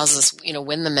 that tells us,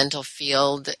 when the mental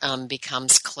field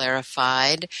becomes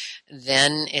clarified,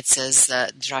 then it says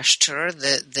drashtur,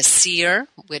 the seer,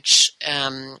 which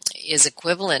is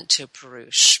equivalent to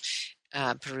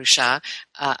Purusha,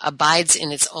 abides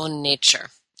in its own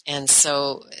nature. And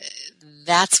so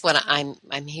that's what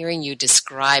I'm hearing you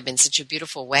describe in such a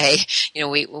beautiful way.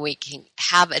 We can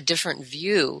have a different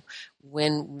view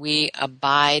when we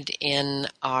abide in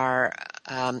our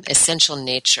essential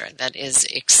nature that is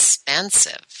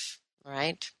expansive,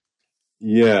 right?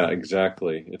 Yeah,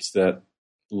 exactly. It's that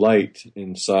light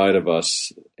inside of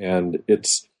us, and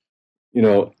it's,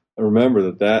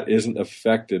 remember that isn't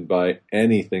affected by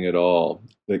anything at all.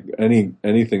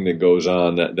 Anything that goes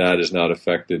on, that is not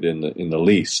affected in the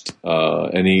least.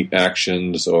 Any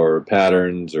actions or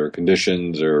patterns or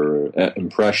conditions or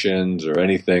impressions or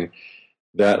anything,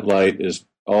 that light is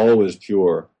always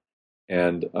pure.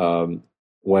 And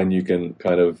when you can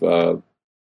kind of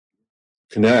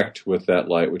connect with that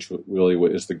light, which really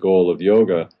is the goal of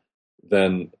yoga,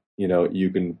 then you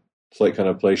can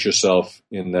place yourself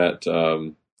in that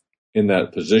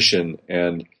position,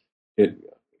 and it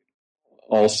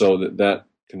also that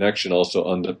connection also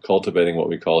under cultivating what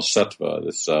we call sattva,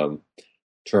 this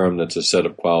term that's a set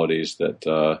of qualities that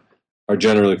are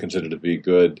generally considered to be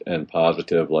good and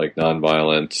positive, like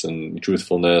nonviolence and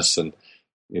truthfulness and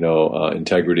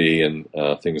integrity and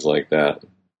things like that.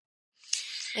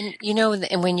 And,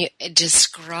 and when you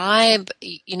describe,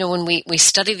 when we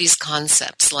study these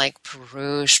concepts like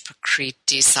Purush,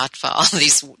 Prakriti, Sattva, all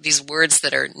these words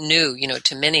that are new,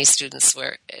 to many students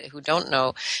who don't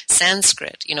know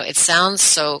Sanskrit, it sounds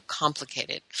so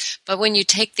complicated. But when you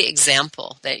take the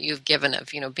example that you've given of,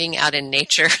 being out in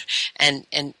nature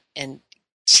and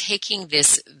taking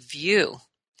this view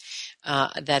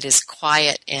that is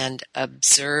quiet and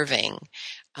observing,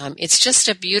 it's just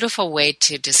a beautiful way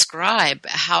to describe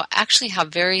how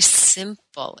very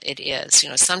simple it is.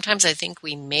 Sometimes I think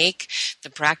we make the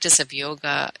practice of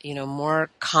yoga, more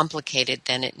complicated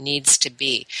than it needs to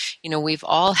be. We've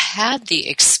all had the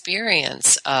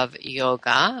experience of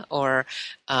yoga or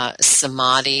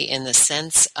samadhi in the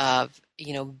sense of,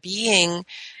 being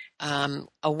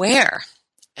aware.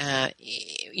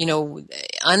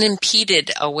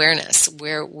 Unimpeded awareness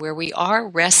where we are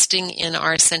resting in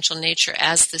our essential nature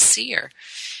as the seer.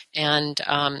 And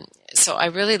so I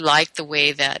really like the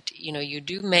way that, you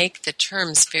do make the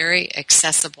terms very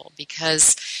accessible,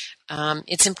 because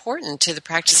it's important to the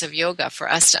practice of yoga for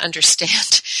us to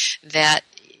understand that,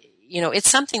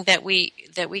 it's something that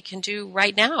we can do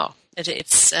right now.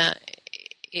 It's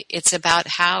about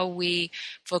how we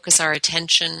focus our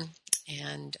attention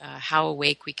and how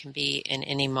awake we can be in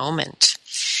any moment.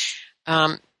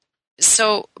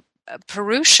 So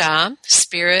Purusha,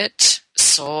 spirit,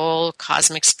 soul,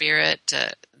 cosmic spirit,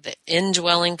 the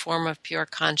indwelling form of pure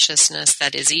consciousness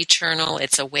that is eternal,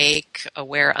 it's awake,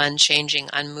 aware, unchanging,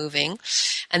 unmoving.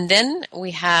 And then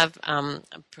we have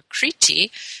Prakriti,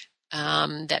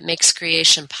 that makes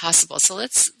creation possible. So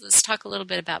let's talk a little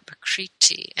bit about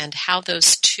Prakriti and how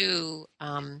those two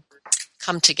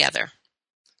come together.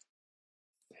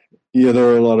 Yeah, there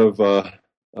are a lot of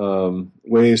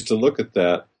ways to look at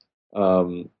that.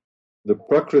 The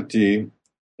Prakriti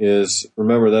is,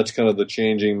 remember, that's kind of the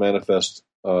changing manifest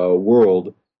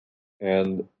world,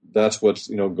 and that's what's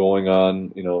going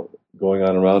on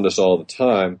around us all the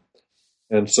time.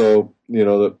 And so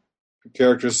the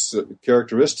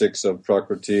characteristics of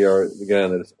Prakriti are,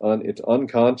 again, it's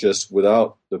unconscious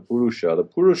without the Purusha. The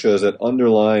Purusha is that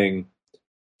underlying.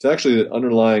 It's actually the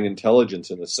underlying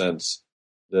intelligence, in a sense,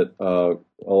 that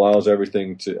allows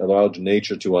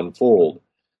nature to unfold.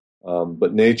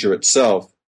 But nature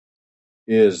itself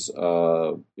is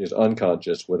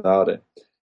unconscious without it.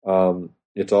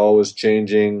 It's always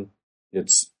changing.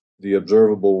 It's the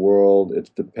observable world.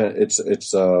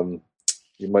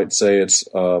 You might say it's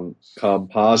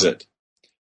composite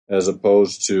as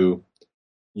opposed to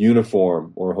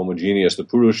uniform or homogeneous. The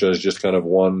Purusha is just kind of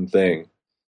one thing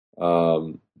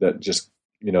that just.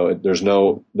 There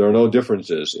are no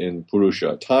differences in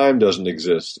Purusha. Time doesn't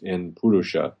exist in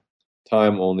Purusha.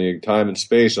 Time and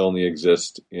space only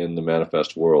exist in the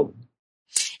manifest world.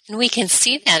 And we can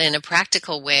see that in a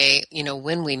practical way,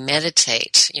 when we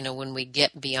meditate, when we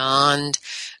get beyond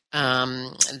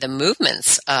the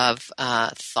movements of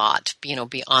thought,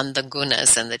 beyond the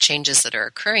gunas and the changes that are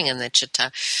occurring in the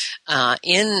chitta.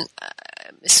 In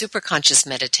superconscious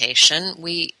meditation,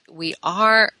 we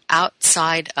are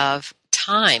outside of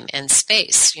time and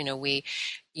space. We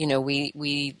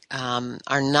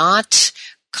are not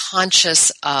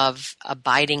conscious of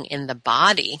abiding in the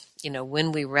body,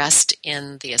 when we rest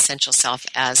in the essential self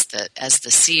as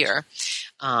the seer,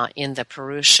 in the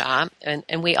Purusha,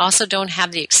 and we also don't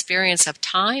have the experience of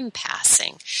time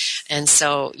passing. And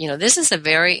so, this is a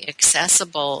very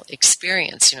accessible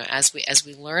experience, as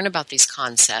we learn about these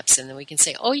concepts, and then we can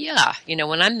say, oh yeah,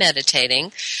 when I'm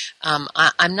meditating,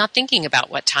 I'm not thinking about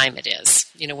what time it is,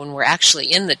 when we're actually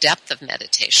in the depth of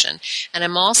meditation. And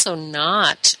I'm also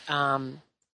not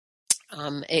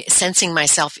sensing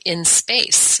myself in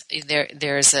space.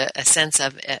 There's a sense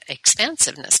of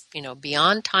expansiveness,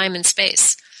 beyond time and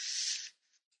space.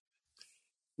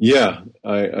 Yeah,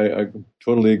 I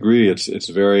totally agree. It's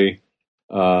very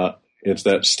it's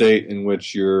that state in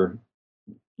which you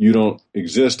don't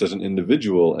exist as an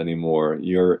individual anymore.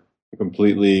 You're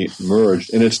completely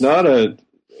merged, and it's not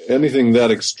anything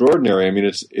that extraordinary. I mean,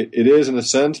 it is in a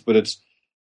sense, but it's.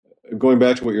 Going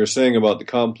back to what you're saying about the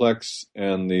complex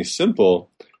and the simple,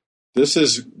 this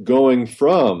is going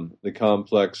from the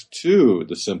complex to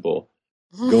the simple.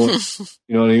 Going,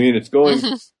 you know what I mean? It's going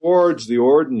towards the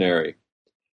ordinary,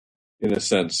 in a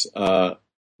sense,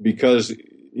 because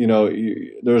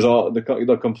there's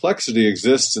the complexity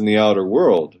exists in the outer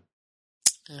world.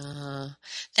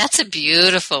 That's a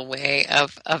beautiful way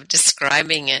of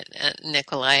describing it,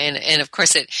 Nicolai. And of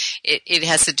course it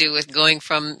has to do with going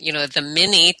from, the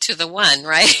many to the one,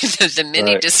 right? the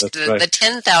many, right, the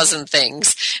 10,000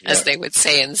 things, as they would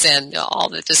say in Zen, all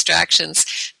the distractions,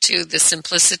 to the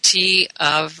simplicity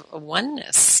of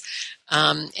oneness.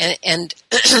 And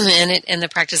the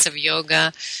practice of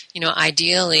yoga,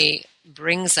 ideally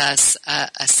brings us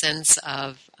a sense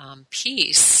of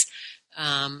peace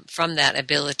from that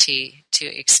ability to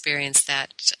experience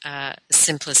that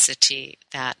simplicity,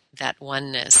 that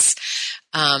oneness.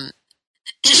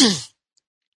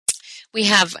 We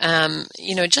have,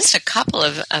 just a couple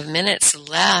of minutes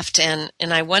left, and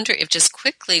I wonder if just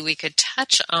quickly we could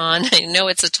touch on, I know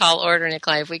it's a tall order,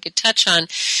 Nicolai, if we could touch on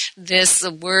this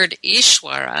word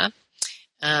Ishvara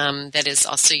that is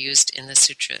also used in the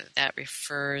Sutra that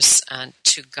refers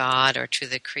to God or to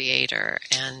the Creator.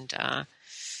 And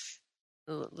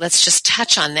let's just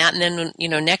touch on that, and then,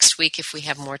 next week, if we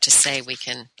have more to say, we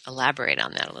can elaborate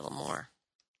on that a little more.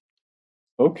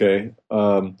 Okay.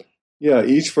 Yeah,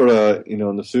 Ishvara,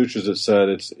 in the sutras it said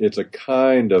it's a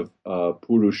kind of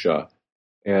Purusha.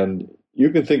 And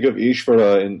you can think of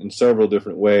Ishvara in several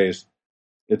different ways.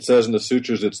 It says in the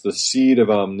sutras it's the seed of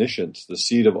omniscience, the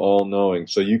seed of all knowing.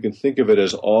 So you can think of it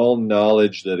as all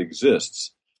knowledge that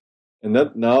exists. And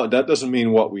that doesn't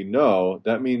mean what we know.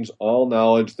 That means all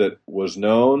knowledge that was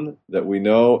known, that we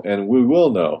know, and we will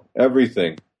know.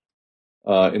 Everything.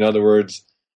 In other words,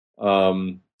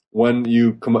 when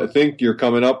you think you're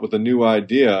coming up with a new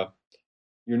idea,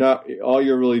 all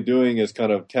you're really doing is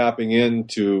kind of tapping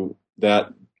into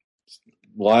that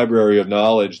library of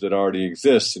knowledge that already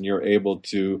exists, and you're able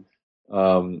to,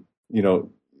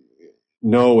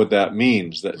 know what that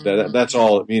means. That's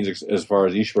all it means as far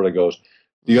as Ishvara goes.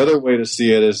 The other way to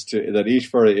see it is that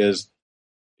Ishvara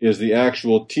is the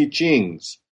actual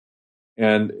teachings.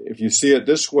 And if you see it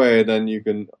this way, then you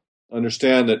can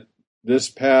understand that this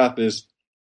path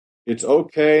it's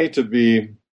okay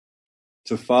to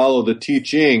follow the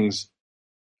teachings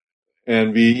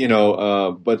and be,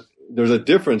 but there's a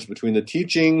difference between the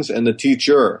teachings and the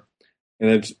teacher.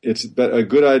 And it's a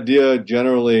good idea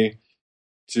generally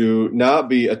to not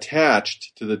be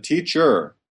attached to the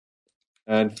teacher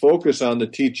and focus on the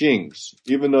teachings,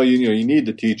 even though you need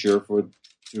the teacher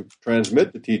to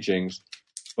transmit the teachings,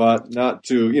 but not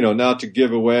to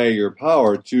give away your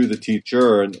power to the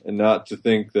teacher and not to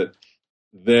think that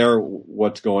they're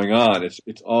what's going on.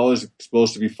 It's always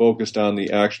supposed to be focused on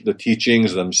the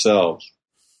teachings themselves.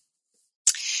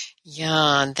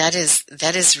 Yeah, that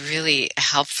is really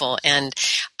helpful, and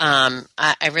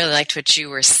I really liked what you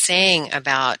were saying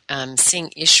about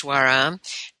seeing Ishvara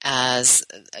as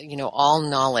all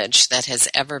knowledge that has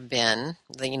ever been.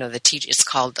 It's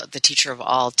called the teacher of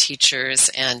all teachers,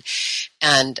 and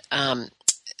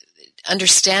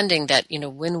understanding that,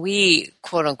 when we,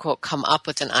 quote unquote, come up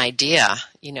with an idea,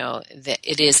 that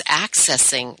it is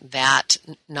accessing that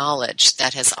knowledge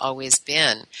that has always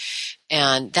been.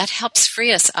 And that helps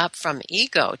free us up from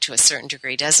ego to a certain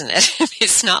degree, doesn't it?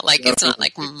 It's not like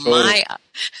my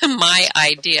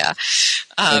idea.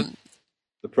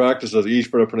 The practice of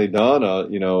Ishvara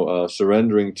Pranidhana,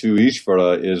 surrendering to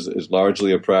Ishvara is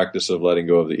largely a practice of letting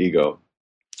go of the ego.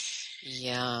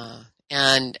 Yeah.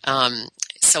 And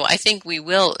so I think we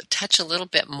will touch a little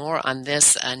bit more on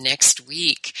this next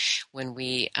week when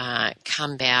we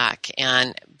come back.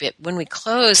 But when we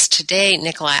close today,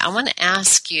 Nicolai, I want to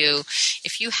ask you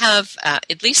if you have,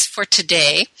 at least for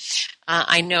today,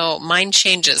 I know mine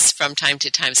changes from time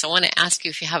to time, so I want to ask you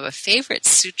if you have a favorite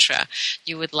sutra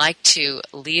you would like to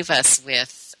leave us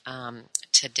with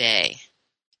today.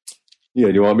 Yeah,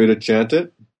 do you want me to chant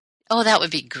it? Oh, that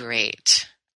would be great.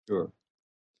 Sure.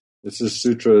 This is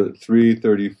Sutra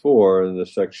 334 in the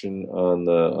section on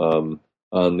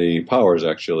the powers,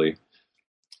 actually.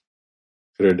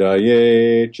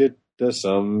 Hridaye chitta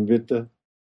samvita.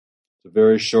 It's a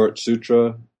very short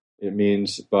sutra. It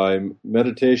means by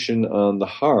meditation on the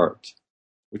heart,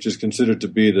 which is considered to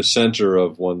be the center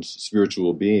of one's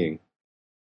spiritual being,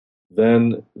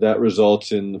 then that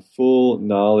results in full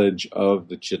knowledge of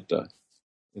the chitta.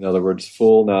 In other words,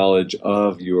 full knowledge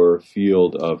of your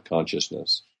field of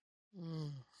consciousness.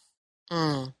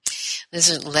 This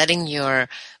is letting your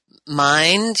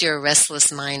mind, your restless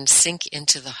mind, sink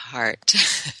into the heart,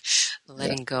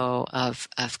 letting go of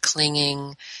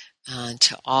clinging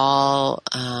to all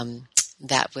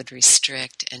that would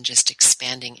restrict and just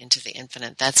expanding into the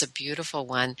infinite. That's a beautiful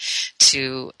one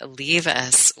to leave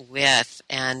us with,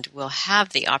 and we'll have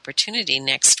the opportunity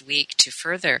next week to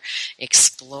further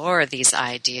explore these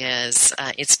ideas.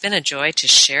 It's been a joy to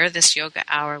share this yoga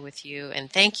hour with you,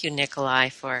 and thank you, Nicolai,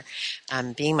 for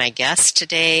being my guest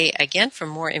today. Again, for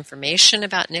more information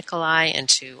about Nicolai and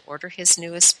to order his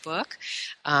newest book,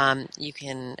 you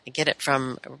can get it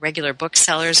from regular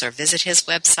booksellers or visit his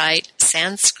website,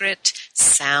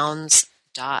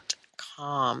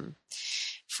 SanskritSounds.com.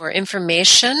 For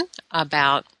information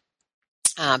about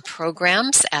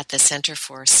programs at the Center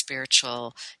for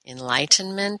Spiritual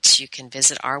Enlightenment. You can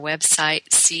visit our website,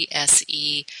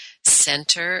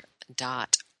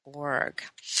 csecenter.org.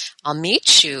 I'll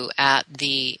meet you at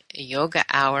the Yoga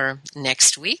Hour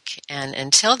next week, and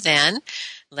until then,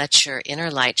 let your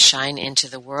inner light shine into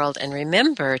the world, and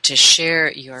remember to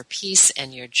share your peace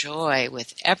and your joy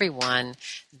with everyone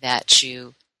that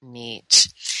you meet.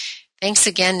 Thanks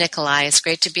again, Nicolai. It's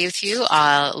great to be with you.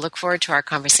 I'll look forward to our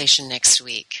conversation next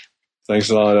week. Thanks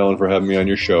a lot, Ellen, for having me on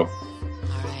your show.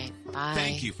 All right. Bye.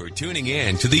 Thank you for tuning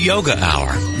in to the Yoga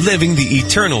Hour, Living the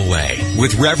Eternal Way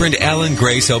with Reverend Ellen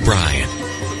Grace O'Brien.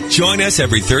 Join us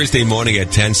every Thursday morning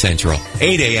at 10 Central,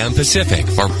 8 a.m. Pacific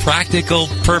for practical,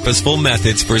 purposeful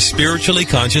methods for spiritually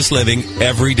conscious living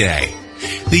every day.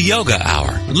 The Yoga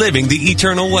Hour, Living the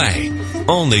Eternal Way,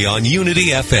 only on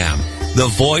Unity FM, the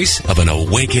voice of an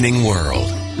awakening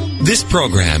world. This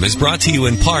program is brought to you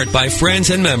in part by friends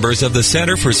and members of the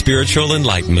Center for Spiritual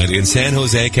Enlightenment in San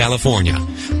Jose, California,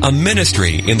 a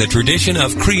ministry in the tradition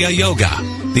of Kriya Yoga,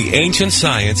 the ancient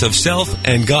science of self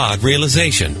and God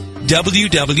realization.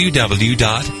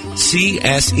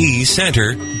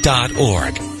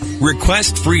 www.csecenter.org.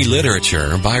 Request free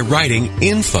literature by writing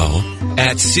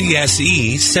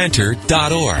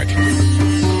info@csecenter.org.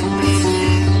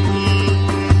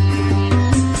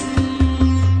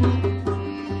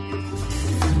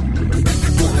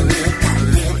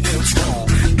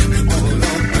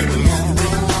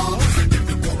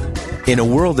 In a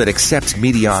world that accepts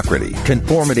mediocrity,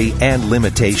 conformity, and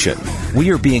limitation, we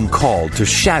are being called to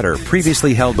shatter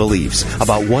previously held beliefs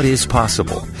about what is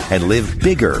possible and live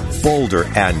bigger, bolder,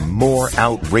 and more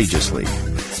outrageously.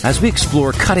 As we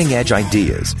explore cutting-edge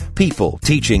ideas, people,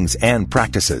 teachings, and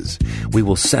practices, we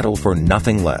will settle for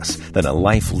nothing less than a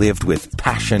life lived with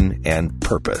passion and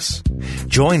purpose.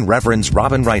 Join Reverends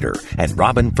Robin Ryder and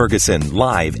Robin Ferguson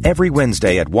live every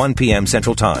Wednesday at 1 p.m.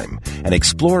 Central Time and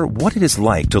explore what it is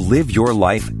like to live your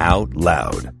life out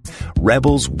loud.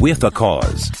 Rebels with a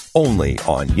Cause, only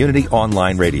on Unity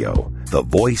Online Radio, the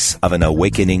voice of an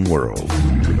awakening world.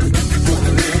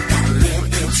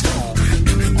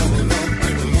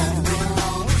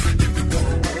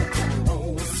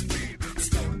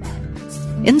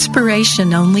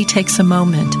 Inspiration only takes a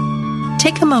moment.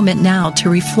 Take a moment now to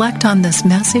reflect on this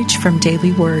message from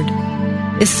Daily Word.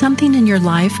 Is something in your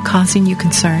life causing you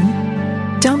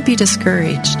concern? Don't be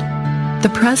discouraged.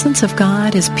 The presence of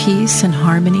God is peace and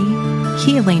harmony,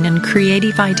 healing and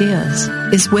creative ideas,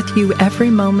 is with you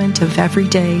every moment of every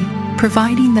day,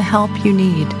 providing the help you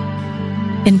need.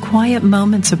 In quiet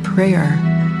moments of prayer,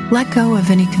 let go of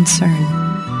any concern.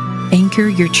 Anchor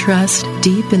your trust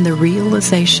deep in the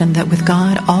realization that with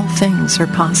God all things are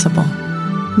possible.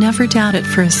 Never doubt it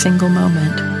for a single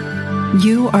moment.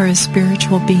 You are a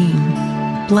spiritual being,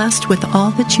 blessed with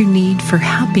all that you need for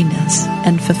happiness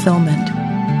and fulfillment.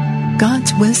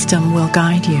 God's wisdom will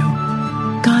guide you.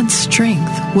 God's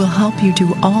strength will help you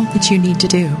do all that you need to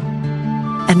do.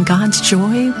 And God's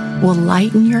joy will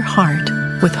lighten your heart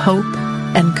with hope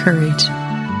and courage.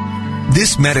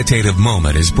 This meditative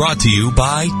moment is brought to you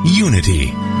by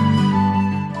Unity.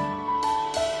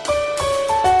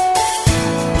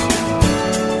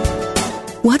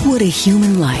 What would a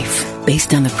human life,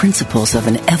 based on the principles of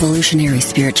an evolutionary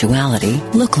spirituality,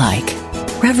 look like?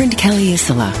 Reverend Kelly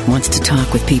Isola wants to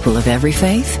talk with people of every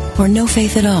faith or no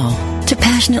faith at all, to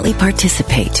passionately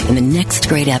participate in the next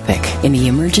great epic in the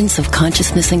emergence of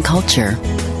consciousness and culture.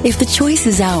 If the choice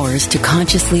is ours to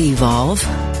consciously evolve,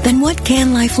 then what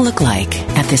can life look like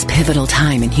at this pivotal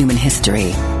time in human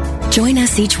history? Join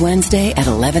us each Wednesday at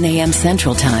 11 a.m.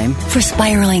 Central Time for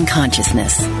Spiraling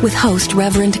Consciousness with host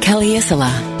Reverend Kelly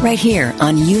Isola, right here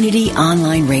on Unity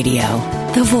Online Radio,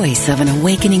 the voice of an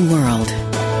awakening world.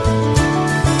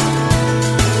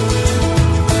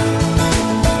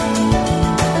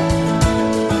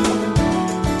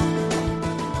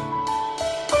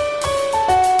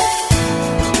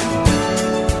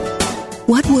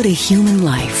 What would a human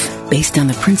life, based on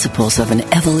the principles of an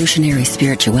evolutionary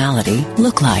spirituality,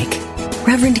 look like?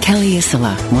 Reverend Kelly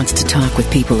Isola wants to talk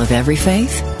with people of every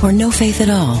faith or no faith at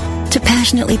all, to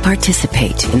passionately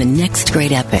participate in the next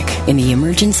great epic in the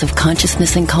emergence of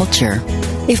consciousness and culture.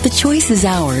 If the choice is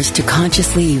ours to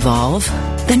consciously evolve,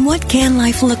 then what can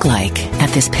life look like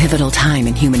at this pivotal time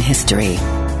in human history?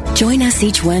 Join us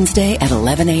each Wednesday at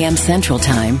 11 a.m. Central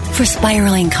Time for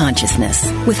Spiraling Consciousness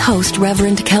with host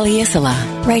Reverend Kelly Isola,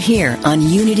 right here on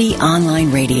Unity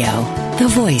Online Radio, the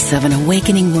voice of an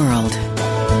awakening world.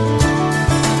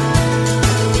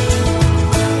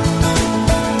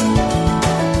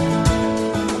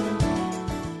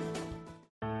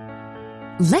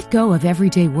 Let go of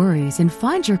everyday worries and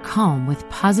find your calm with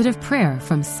positive prayer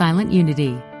from Silent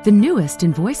Unity, the newest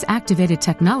in voice-activated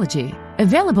technology,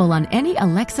 available on any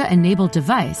Alexa-enabled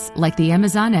device like the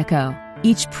Amazon Echo.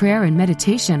 Each prayer and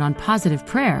meditation on positive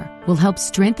prayer will help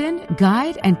strengthen,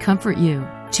 guide, and comfort you.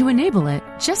 To enable it,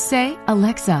 just say,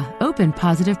 "Alexa, open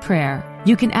positive prayer."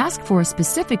 You can ask for a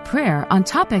specific prayer on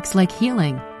topics like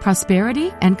healing,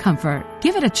 prosperity, and comfort.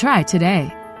 Give it a try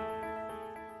today.